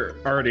 I'm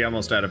already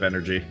almost out of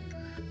energy.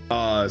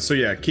 So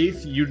yeah,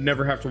 Keith, you'd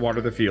never have to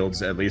water the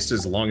fields, at least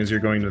as long as you're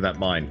going to that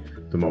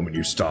mine. The moment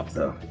you stop,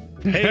 though.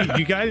 Hey,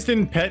 you guys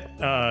didn't pet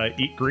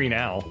Eat Green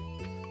Owl.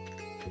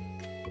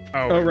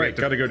 Oh right,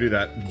 gotta go do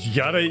that.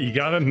 You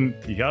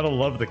gotta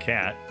love the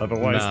cat,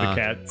 otherwise the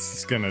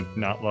cat's gonna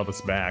not love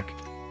us back.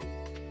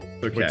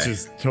 Okay. Which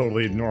is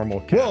totally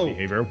normal cat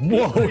behavior.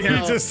 Whoa, he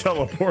just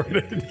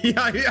teleported.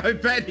 Yeah, I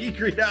bet Eat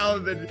Green Owl,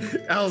 and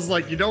then Al's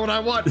like, you know what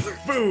I want?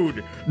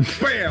 Food.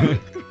 Bam.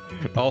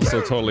 Also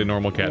totally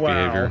normal cat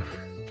behavior.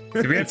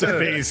 It's a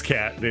phase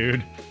cat, dude.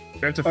 Do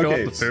we have to fill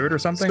up the food or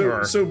something?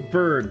 So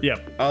Bird.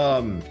 Yep.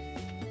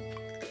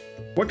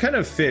 What kind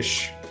of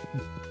fish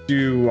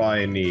do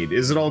I need?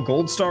 Is it all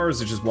gold star, or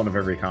is it just one of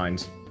every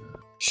kind?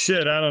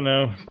 Shit, I don't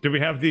know. Do we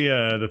have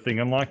the thing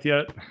unlocked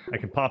yet? I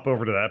can pop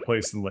over to that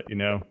place and let you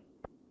know.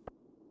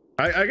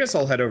 I guess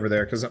I'll head over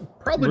there, because I'm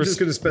probably just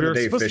going to spend the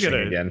day fishing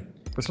again.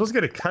 We're supposed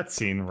to get a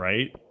cutscene,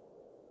 right?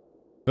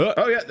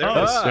 Oh yeah,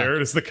 there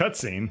it is, the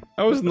cutscene.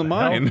 I was in the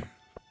mine.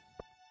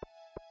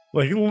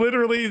 Like,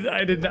 literally,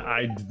 I did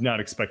not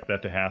expect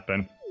that to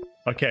happen.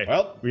 Okay,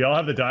 well, we all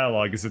have the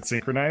dialogue. Is it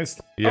synchronized?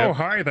 Yep. Oh,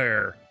 hi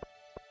there.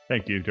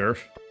 Thank you, Durf.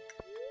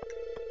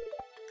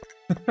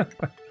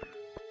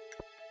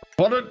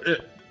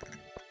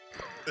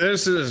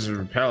 This is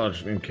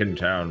Pelican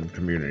Town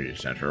Community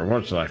Center.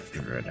 What's left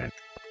of it?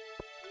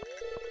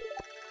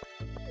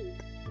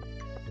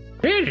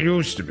 It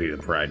used to be the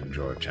pride and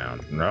joy of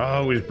town,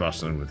 always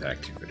bustling with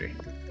activity.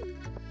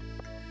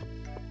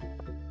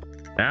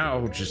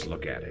 Now, just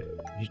look at it.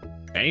 It's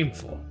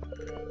shameful.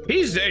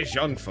 These days,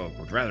 young folk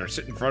would rather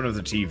sit in front of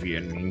the TV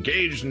and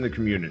engage in the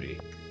community.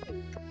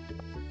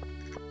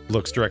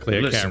 Looks directly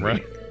at camera.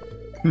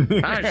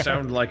 I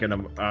sound like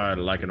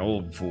an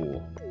old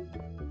fool.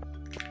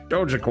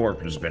 Joja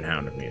Corp has been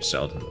hounding me to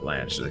sell to the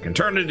land so they can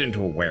turn it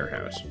into a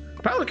warehouse.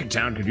 Pelican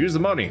Town could use the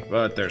money,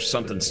 but there's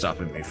something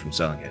stopping me from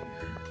selling it.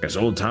 Guess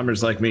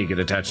old-timers like me get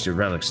attached to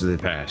relics of the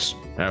past.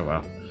 Oh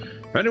well.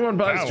 If anyone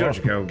buys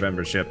Joja Co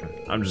membership,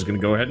 I'm just gonna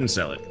go ahead and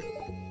sell it.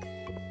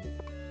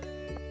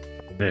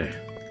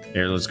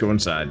 Here, let's go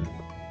inside.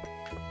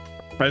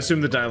 I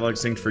assume the dialogue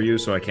synced for you,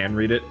 so I can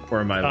read it,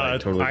 or am I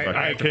like totally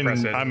fucking?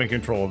 I'm in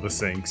control of the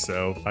sync,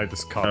 so I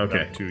just caught it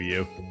up to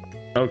you.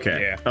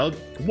 Okay. Yeah. I'm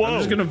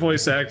just gonna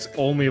voice act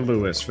only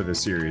Lewis for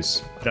this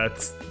series.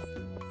 That's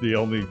the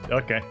only.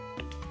 Okay.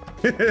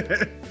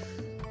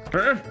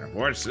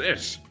 What's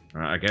this?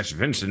 I guess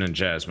Vincent and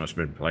Jazz must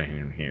have been playing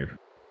in here.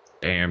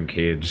 Damn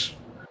kids.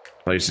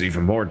 Place is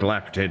even more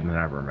dilapidated than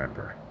I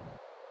remember.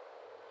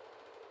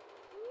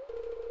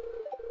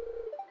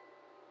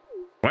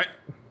 What?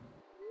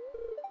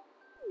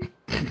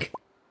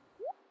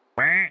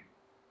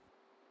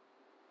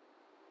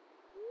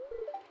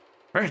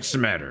 What's the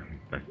matter?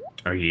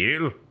 Are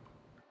you ill?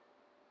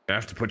 I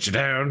have to put you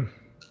down.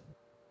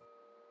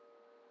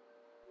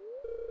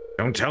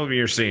 Don't tell me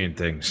you're seeing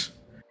things.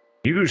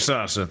 You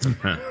saw something,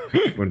 huh?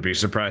 Wouldn't be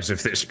surprised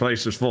if this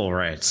place was full of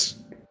rats.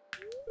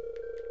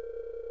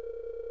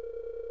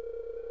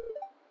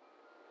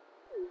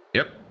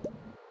 Yep.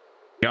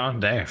 Gone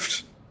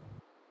daft.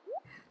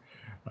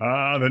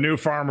 The new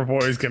farmer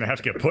boy is gonna have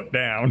to get put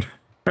down.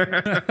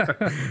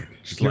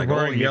 Just like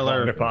old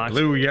Yeller,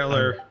 blue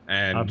Yeller,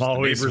 and I'm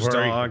always neighbor's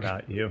worried dog.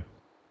 about you.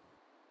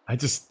 I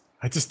just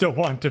don't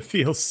want to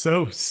feel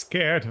so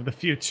scared of the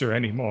future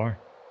anymore.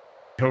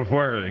 You're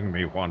worrying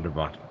me,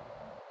 Wanderbot.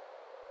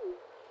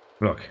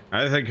 Look,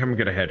 I think I'm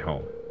gonna head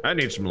home. I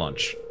need some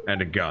lunch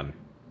and a gun.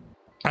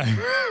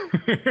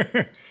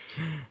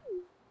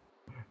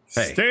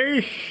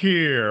 Stay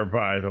here,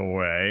 by the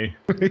way.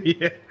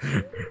 Yeah.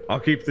 I'll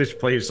keep this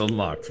place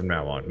unlocked from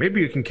now on.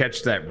 Maybe you can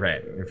catch that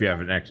rat if you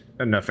have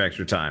enough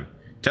extra time.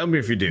 Tell me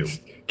if you do.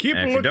 Keep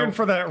looking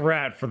for that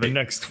rat for the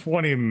next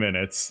 20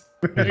 minutes.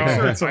 Make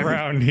sure it's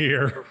around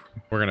here.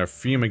 We're gonna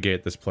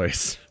fumigate this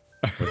place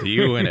with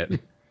you in it.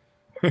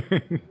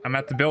 I'm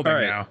at the building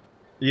now.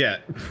 Yeah.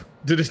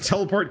 Did it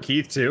teleport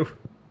Keith too?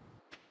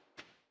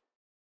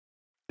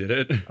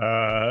 Did it?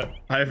 I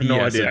have no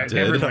Yes, idea. it did.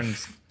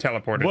 Everyone's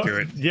teleported What? to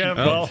it. Yeah,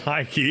 well,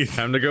 hi, Keith.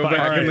 Time to go Bye.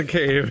 back in the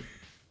cave.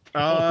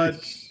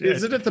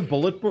 Is it at the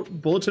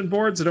bulletin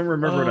boards? I don't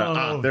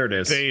remember. There it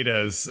is.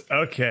 Betas.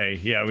 Okay,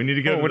 yeah, we need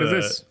to go to What is the...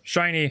 this?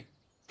 Shiny.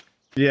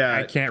 Yeah.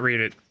 I can't read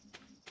it.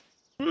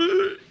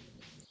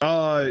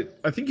 I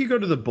think you go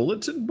to the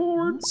bulletin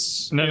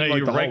boards. No, in, no, like,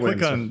 you the hallway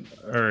right-click and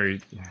stuff. on... Or...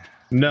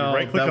 No, you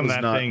right-click on was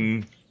that not.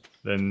 thing,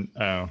 then...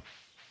 Oh.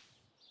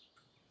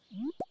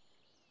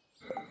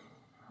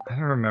 I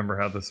don't remember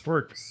how this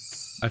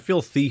works. I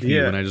feel thiefy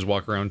Yeah. when I just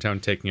walk around town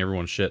taking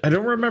everyone's shit. I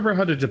don't remember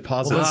how to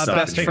deposit Well, stuff.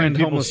 Best taking friend,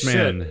 people's homeless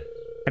man.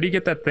 How do you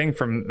get that thing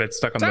from that's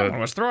stuck on Someone the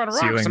was throwing rocks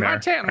ceiling in my there?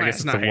 tent I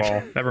guess last it's a night.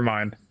 wall. Never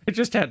mind. I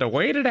just had to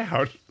wait it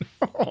out.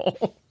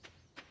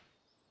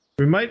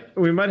 We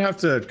might have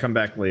to come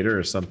back later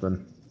or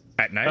something.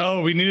 At night.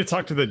 Oh, we need to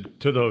talk to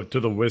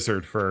the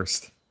wizard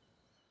first.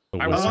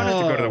 I wanted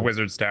to go to the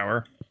wizard's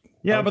tower.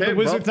 Yeah, but Okay, the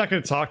wizard's well- not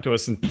going to talk to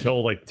us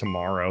until like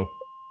tomorrow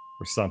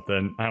or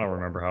something. I don't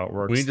remember how it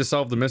works. We need to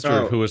solve the mystery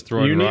Oh, of who was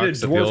throwing you need a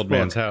rocks at the dwarf old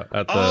man's book. house,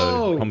 at the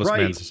Oh, homeless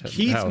right. man's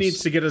Keith house. needs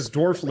to get us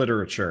dwarf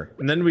literature,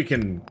 and then we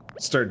can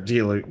start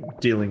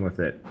dealing with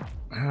it.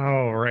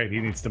 Oh, right. He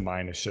needs to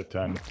mine a shit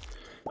ton.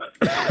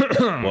 Working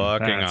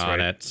That's on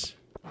right. it.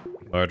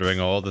 Ordering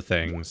all the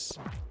things.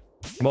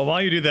 Well,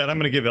 while you do that, I'm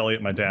going to give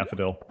Elliot my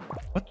daffodil.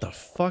 What the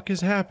fuck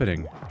is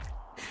happening?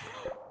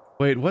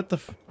 Wait,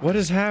 what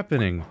is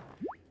happening?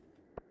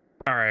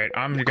 All right,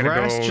 I'm gonna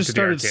Grass go just to the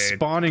started arcade.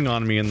 spawning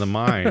on me in the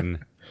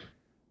mine.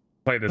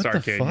 Play this What the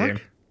arcade fuck? game.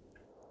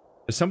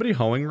 Is somebody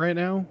hoeing right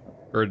now?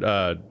 Or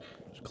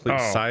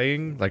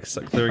sighing? Like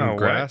clearing Oh, what?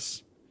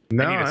 grass?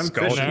 No, I need a I'm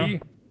skull fishing.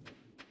 key.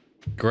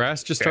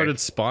 Grass just Okay. started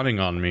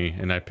spawning on me,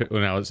 and it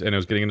was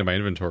getting into my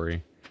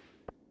inventory.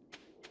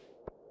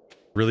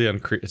 Really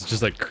it's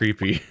just like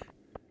creepy.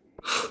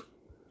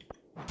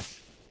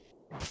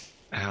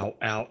 Ow,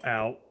 ow,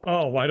 ow.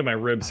 Oh, why do my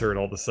ribs hurt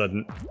all of a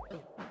sudden?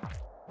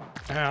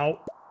 Ow.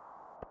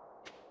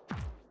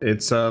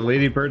 It's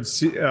Lady Bird's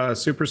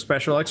super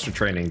special extra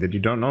training that you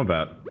don't know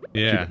about.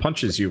 Yeah, She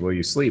punches you while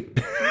you sleep.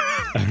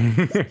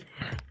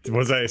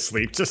 Was I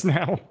asleep just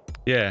now?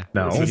 yeah.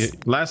 No, You-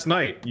 last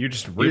night you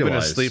just You've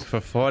realized. been asleep for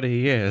 40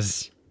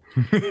 years.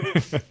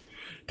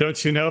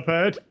 Don't you know,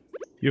 Bird?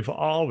 You've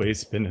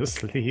always been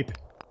asleep.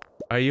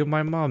 Are you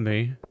my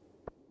mommy?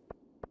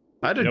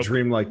 I had a Nope.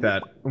 dream like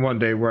that one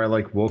day where I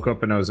like woke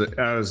up and I was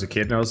a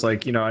kid and I was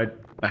like, I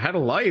had a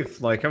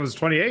life. Like I was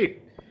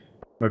 28.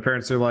 My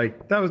parents are like,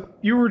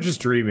 you were just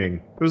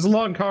dreaming. It was a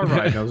long car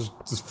ride. And I was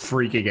just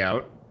freaking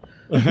out.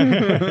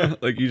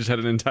 Like you just had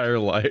an entire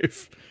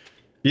life.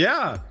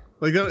 Yeah,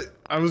 like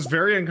I was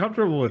very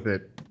uncomfortable with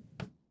it.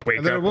 Wake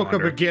And then I woke up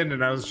Wander. again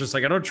and I was just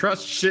like, I don't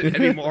trust shit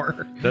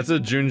anymore. That's a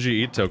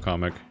Junji Ito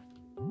comic.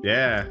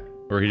 Yeah.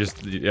 Where he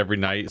just, every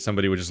night,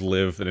 somebody would just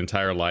live an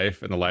entire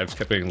life, and the lives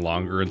kept getting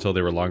longer until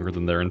they were longer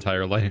than their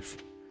entire life.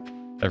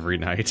 Every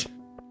night.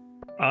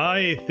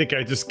 I think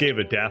I just gave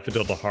a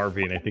daffodil to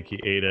Harvey, and I think he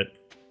ate it.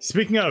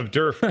 Speaking of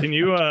Durf, can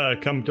you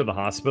come to the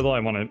hospital? I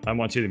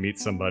want you to meet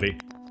somebody.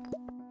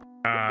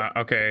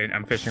 Okay,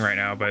 I'm fishing right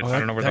now, but Oh, I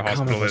don't know where the that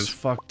comic hospital was is.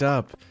 fucking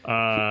up.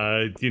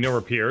 Do you know where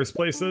Pierre's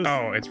place is?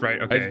 Oh, it's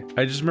right. Okay.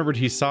 I just remembered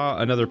he saw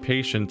another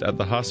patient at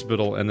the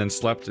hospital and then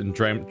slept and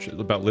dreamt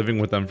about living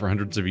with them for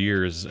hundreds of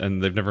years,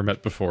 and they've never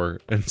met before,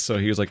 and so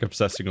he was like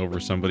obsessing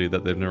over somebody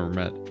that they've never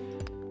met.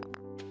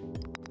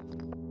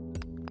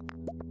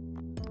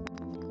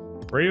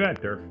 Where are you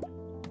at, Durf?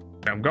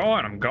 I'm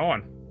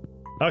going.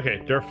 Okay,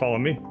 Durf, follow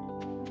me.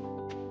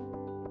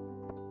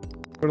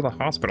 Go to the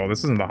hospital. This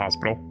isn't the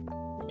hospital.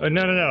 No.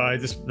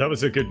 That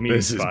was a good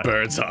meeting spot.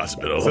 Bird's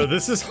Hospital. So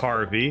this is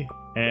Harvey,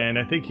 and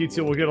I think you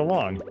two will get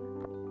along.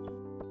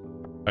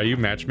 Are you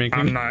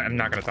matchmaking? I'm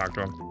not gonna talk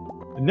to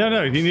him.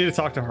 No, you need to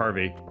talk to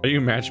Harvey. Are you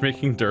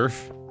matchmaking,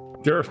 Durf?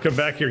 Durf, come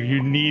back here.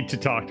 You need to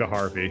talk to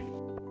Harvey.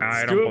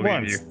 I Just don't do it believe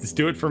once. you. Just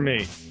do it for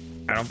me.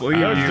 I don't believe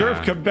No, you.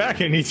 Durf, come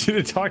back. I need you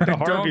to talk to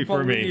Harvey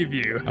for me. believe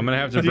you. I'm gonna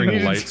have to Do you bring need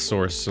to- light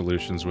source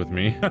solutions with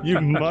me. You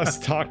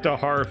must talk to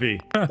Harvey.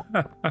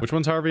 Which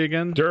one's Harvey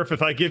again? Durf,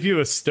 if I give you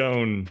a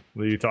stone,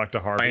 will you talk to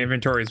My Harvey?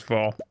 inventory is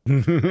full.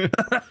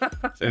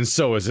 And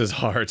so is his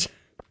heart.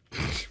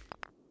 He's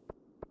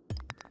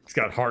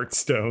got heart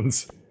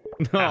stones.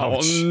 Oh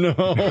Ouch. no.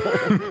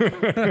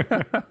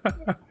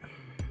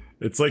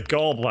 It's like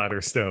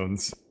gallbladder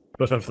stones,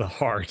 but of the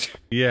heart.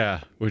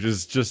 Yeah, which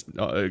is just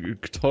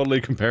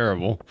totally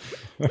comparable.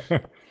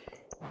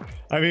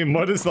 I mean,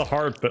 what is the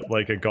heart but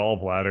like a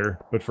gallbladder,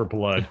 but for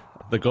blood?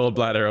 The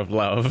gallbladder of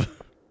love.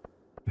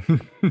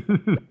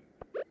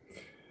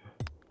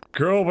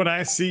 Girl, when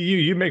I see you,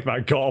 you make my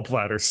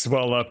gallbladder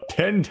swell up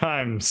 10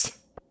 times.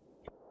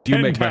 You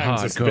 10 make my times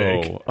heart as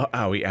big. go. Oh,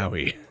 owie,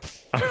 owie.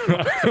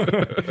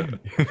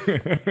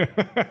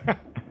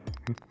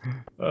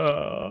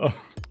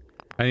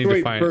 I need to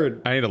Wait, find.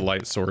 Bird. I need a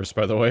light source,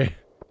 by the way.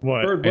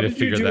 What? Bird, I what had to did you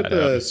figure do with that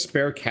the out.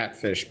 spare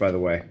catfish, by the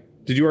way?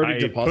 Did you already I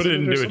deposit put it or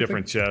into a something?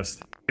 different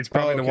chest. It's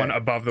probably Oh, the okay. one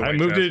above the I white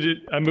moved chest. it.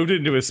 I moved it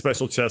into a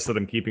special chest that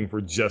I'm keeping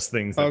for just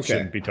things that Okay.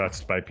 shouldn't be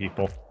touched by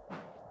people.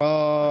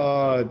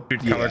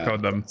 Dude, color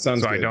code them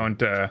sounds so good.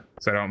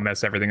 I don't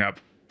mess everything up.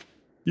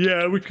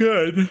 Yeah, we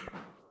could.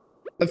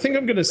 I think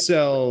I'm gonna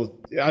sell.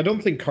 I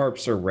don't think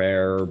carps are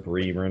rare or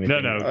bream or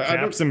anything. No, I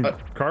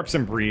carps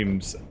and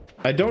breams.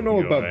 I don't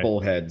know Go about away.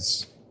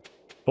 bullheads.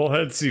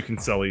 Bullheads you can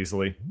sell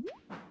easily.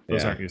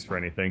 Those Yeah. aren't used for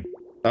anything.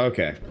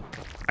 Okay.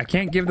 I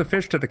can't give the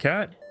fish to the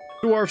cat.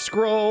 Dwarf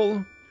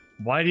scroll.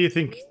 Why do you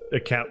think a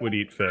cat would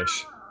eat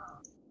fish?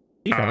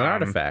 You found an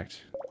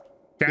artifact.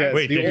 Yes,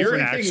 Wait, the did your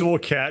only thing- actual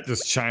cat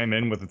just chime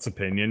in with its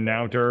opinion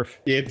now, Durf?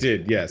 It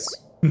did. Yes.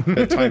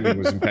 The timing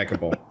was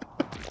impeccable.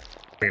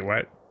 Wait,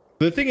 what?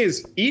 The thing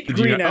is, eat Did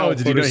you green not- owl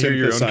did you not hear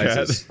your own cat?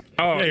 photosynthesizes.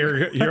 Oh,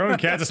 Yeah, your own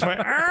cat just went.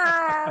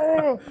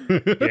 "Ow!"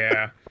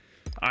 yeah.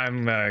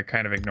 I'm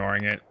kind of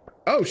ignoring it.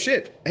 Oh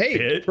shit! Hey,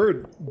 Hit?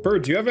 bird,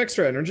 do you have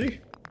extra energy?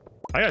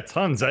 I got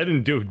tons. I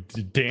didn't do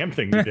a damn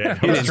thing today.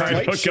 I was Let's trying to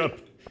fight hook shit. up.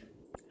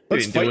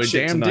 Let's Didn't do fight a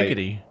shit damn tonight.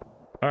 diggity.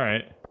 All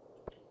right.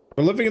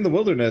 We're living in the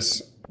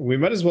wilderness. We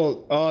might as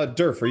well.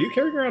 Durf, are you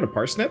carrying around a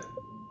parsnip?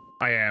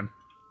 I am.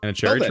 And a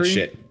Sell cherry that tree.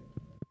 shit.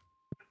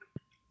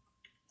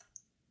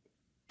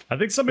 I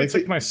think somebody If it-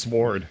 took my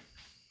sword.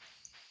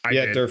 I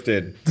Yeah, did. Durf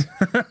did.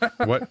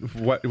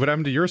 What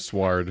happened to your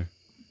sword?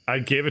 I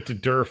gave it to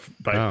Durf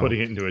by Oh. putting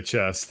it into a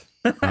chest.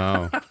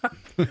 Oh,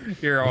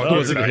 You're all Oh,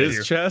 was it good, his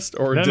you. chest,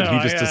 or No, did no, he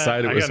just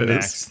decide I it was got an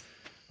his? axe.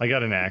 I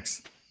got an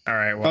axe. All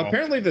right. Well,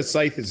 Apparently, the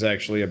scythe is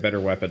actually a better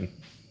weapon.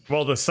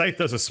 Well, the scythe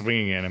does a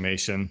swinging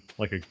animation,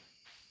 like a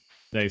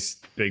nice,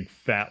 big,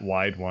 fat,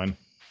 wide one.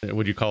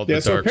 Would you call it Yeah,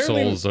 the so Dark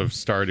apparently- Souls of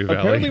Stardew Valley?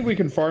 Apparently, we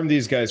can farm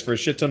these guys for a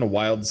shit ton of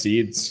wild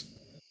seeds.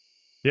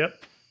 Yep.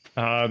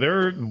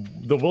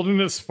 The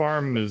wilderness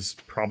farm is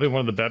probably one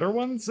of the better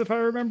ones, if I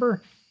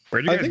remember.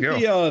 where'd you I guys think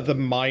go? the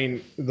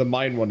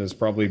mine one is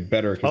probably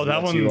better. Oh,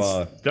 that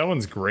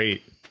one's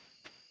great.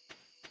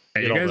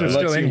 Hey, you get all guys the- are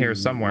still lets in you here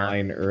somewhere.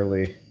 Mine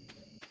early.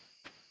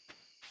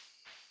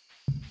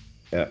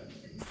 Yeah.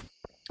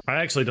 I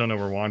actually don't know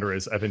where Wander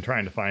is. I've been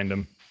trying to find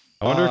him.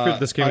 I wonder if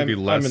this game would be I'm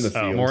in less, the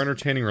field. more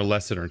entertaining or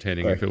less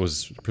entertaining if Right. it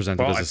was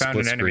presented Well, I as a found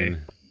split an enemy.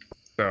 screen,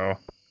 So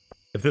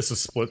If this is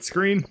split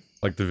screen,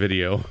 like the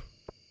video.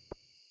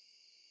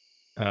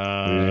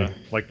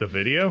 like the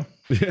video,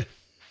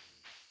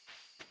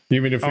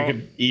 You mean if we Oh.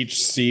 could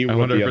each see I what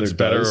wonder the if other it's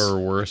better does? or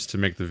worse to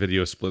make the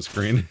video split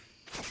screen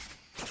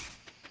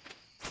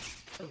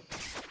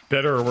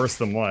better or worse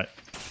than what?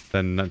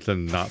 than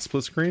not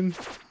split screen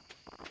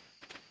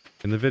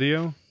in the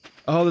video.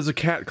 Oh, there's a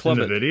cat. Club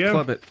the it. video?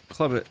 Club it.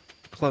 Club it.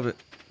 Club it.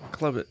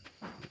 Club it.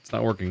 It's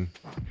not working.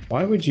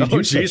 Why would you Oh,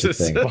 do Jesus.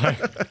 such a thing? Why?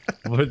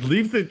 But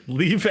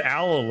leave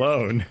Al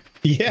alone.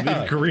 Yeah.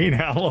 Leave Green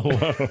Al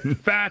alone.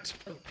 bat.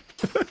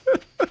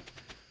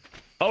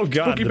 Oh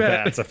god, Spooky the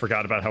bat. bats! I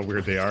forgot about how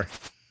weird they are.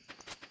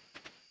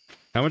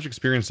 How much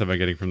experience am I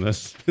getting from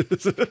this?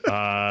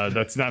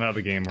 That's not how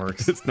the game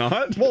works. It's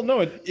not. Well, no,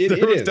 it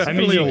There was is.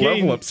 definitely you a gain-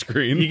 level up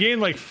screen. You gain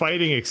like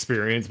fighting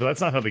experience, but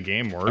that's not how the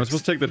game I'm works.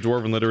 supposed to take the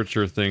dwarven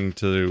literature thing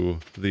to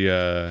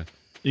the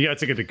You gotta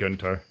take it to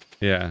Guntar.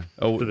 yeah.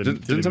 Oh, To the-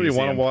 didn't to the somebody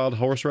want a museum. wild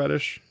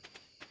horseradish?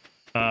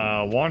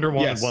 Wander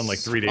wanted Yes, one like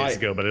 3 days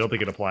ago, but I don't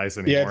think it applies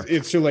Yeah, anymore.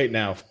 it's too late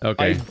now.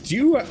 Okay.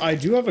 I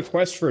do have a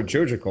quest for a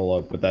Joja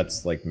Cola, but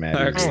that's like mad.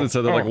 Excellent.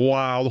 So they're like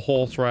wild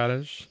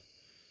horseradish.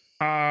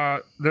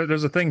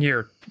 There's a thing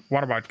here.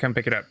 Waterbot, come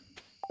pick it up.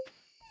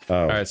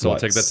 Oh, All right, so I'll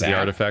take that to the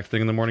artifact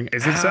thing in the morning.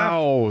 Is it sap?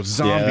 Ow,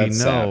 zombie,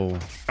 that's no.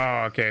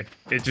 Oh, okay.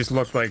 It just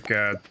looked like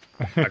a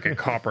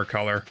copper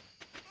color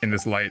in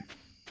this light.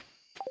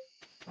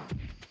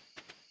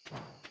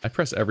 I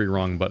press every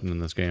wrong button in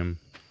this game.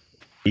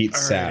 Eat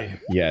sap. Alrighty.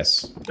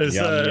 Yes. Is,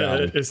 Yum,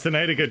 yum. is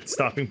tonight a good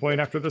stopping point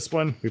after this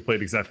one? We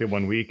played exactly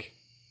 1 week.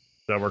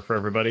 Does that work for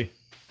everybody?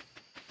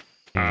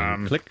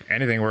 And click.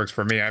 Anything works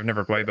for me. I've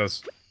never played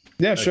this.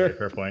 Yeah, Okay, sure.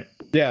 fair point.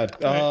 Yeah,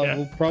 yeah.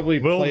 we'll probably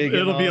play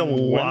again It'll be a on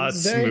lot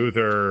Wednesday.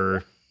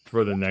 smoother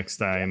for the next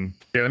time.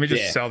 Yeah, let me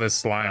just Yeah. sell this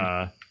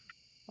slime.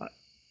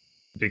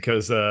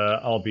 Because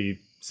I'll be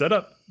set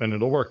up and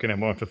it'll work and I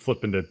won't have to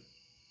flip into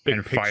big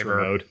And picture fiber.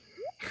 mode.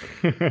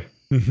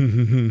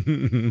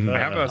 I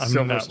have a I'm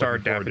silver not star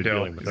looking forward to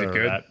daffodil. dealing with Is it whatever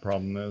good? that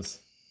problem is.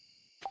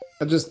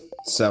 I'll just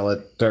sell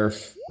it,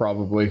 Durf,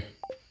 probably.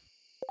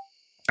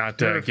 Not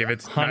give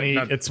it, Honey,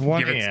 not it's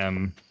 1 give it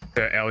a.m.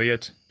 to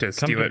Elliot to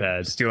steal to it,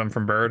 bed. steal him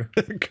from Bird.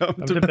 Come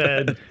Come to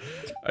bed.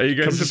 Are you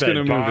Come guys to just bed.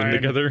 gonna move in Fine.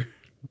 together?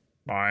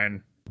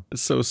 Fine.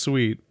 It's so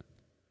sweet.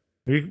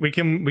 We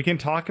can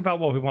talk about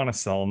what we want to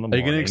sell in the Are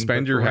morning. you gonna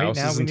expand but your for right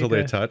houses now, we until need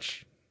they to-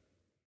 touch?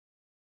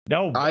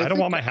 No, I don't think-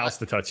 want my house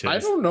to touch it. I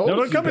don't know No, if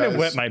don't you come in and guys-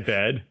 wet my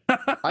bed.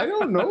 I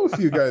don't know if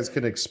you guys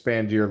can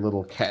expand your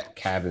little cat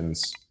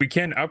cabins. We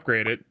can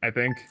upgrade it, I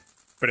think,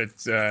 but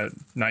it's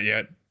not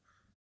yet.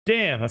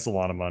 Damn, that's a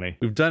lot of money.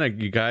 We've done it,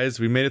 you guys.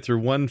 We made it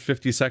through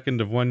 1/52nd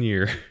of 1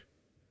 year.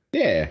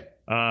 Yeah.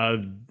 I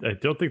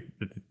don't think.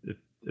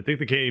 I think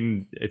the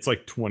game. It's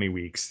like 20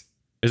 weeks.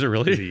 Is it Is a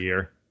really?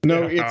 year.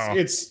 No, Yeah.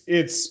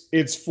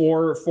 it's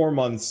 4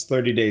 months,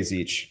 30 days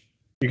each.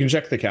 You can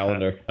check the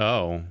calendar.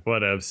 Oh,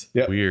 Whatevs.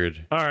 Yep.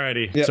 weird.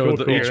 Alrighty. Yeah, So cool,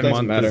 the, cool. each Doesn't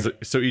month, matter.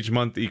 so each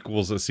month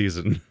equals a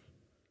season.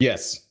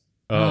 Yes.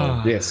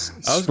 Oh, Yes.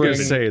 I was going to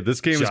spring. say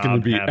this game is going to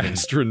Job be having.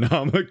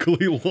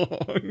 astronomically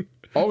long.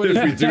 Oh, it is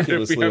if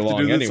ridiculously we have long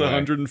to do this anyway.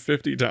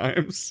 150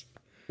 times.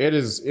 It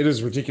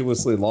is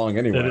ridiculously long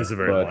anyway. It is a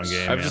very but- long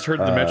game. I've just heard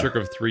the metric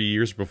of 3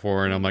 years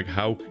before, and I'm like,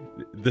 how?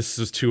 This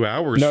is 2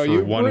 hours No, for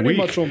you 1 pretty week.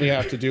 much only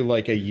have to do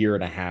like a year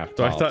and a half.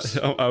 So I tops.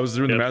 thought I was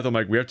doing the Yep. math. I'm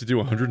like, we have to do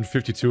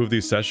 152 of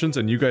these sessions,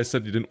 and you guys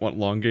said you didn't want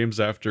long games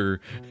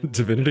after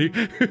Divinity.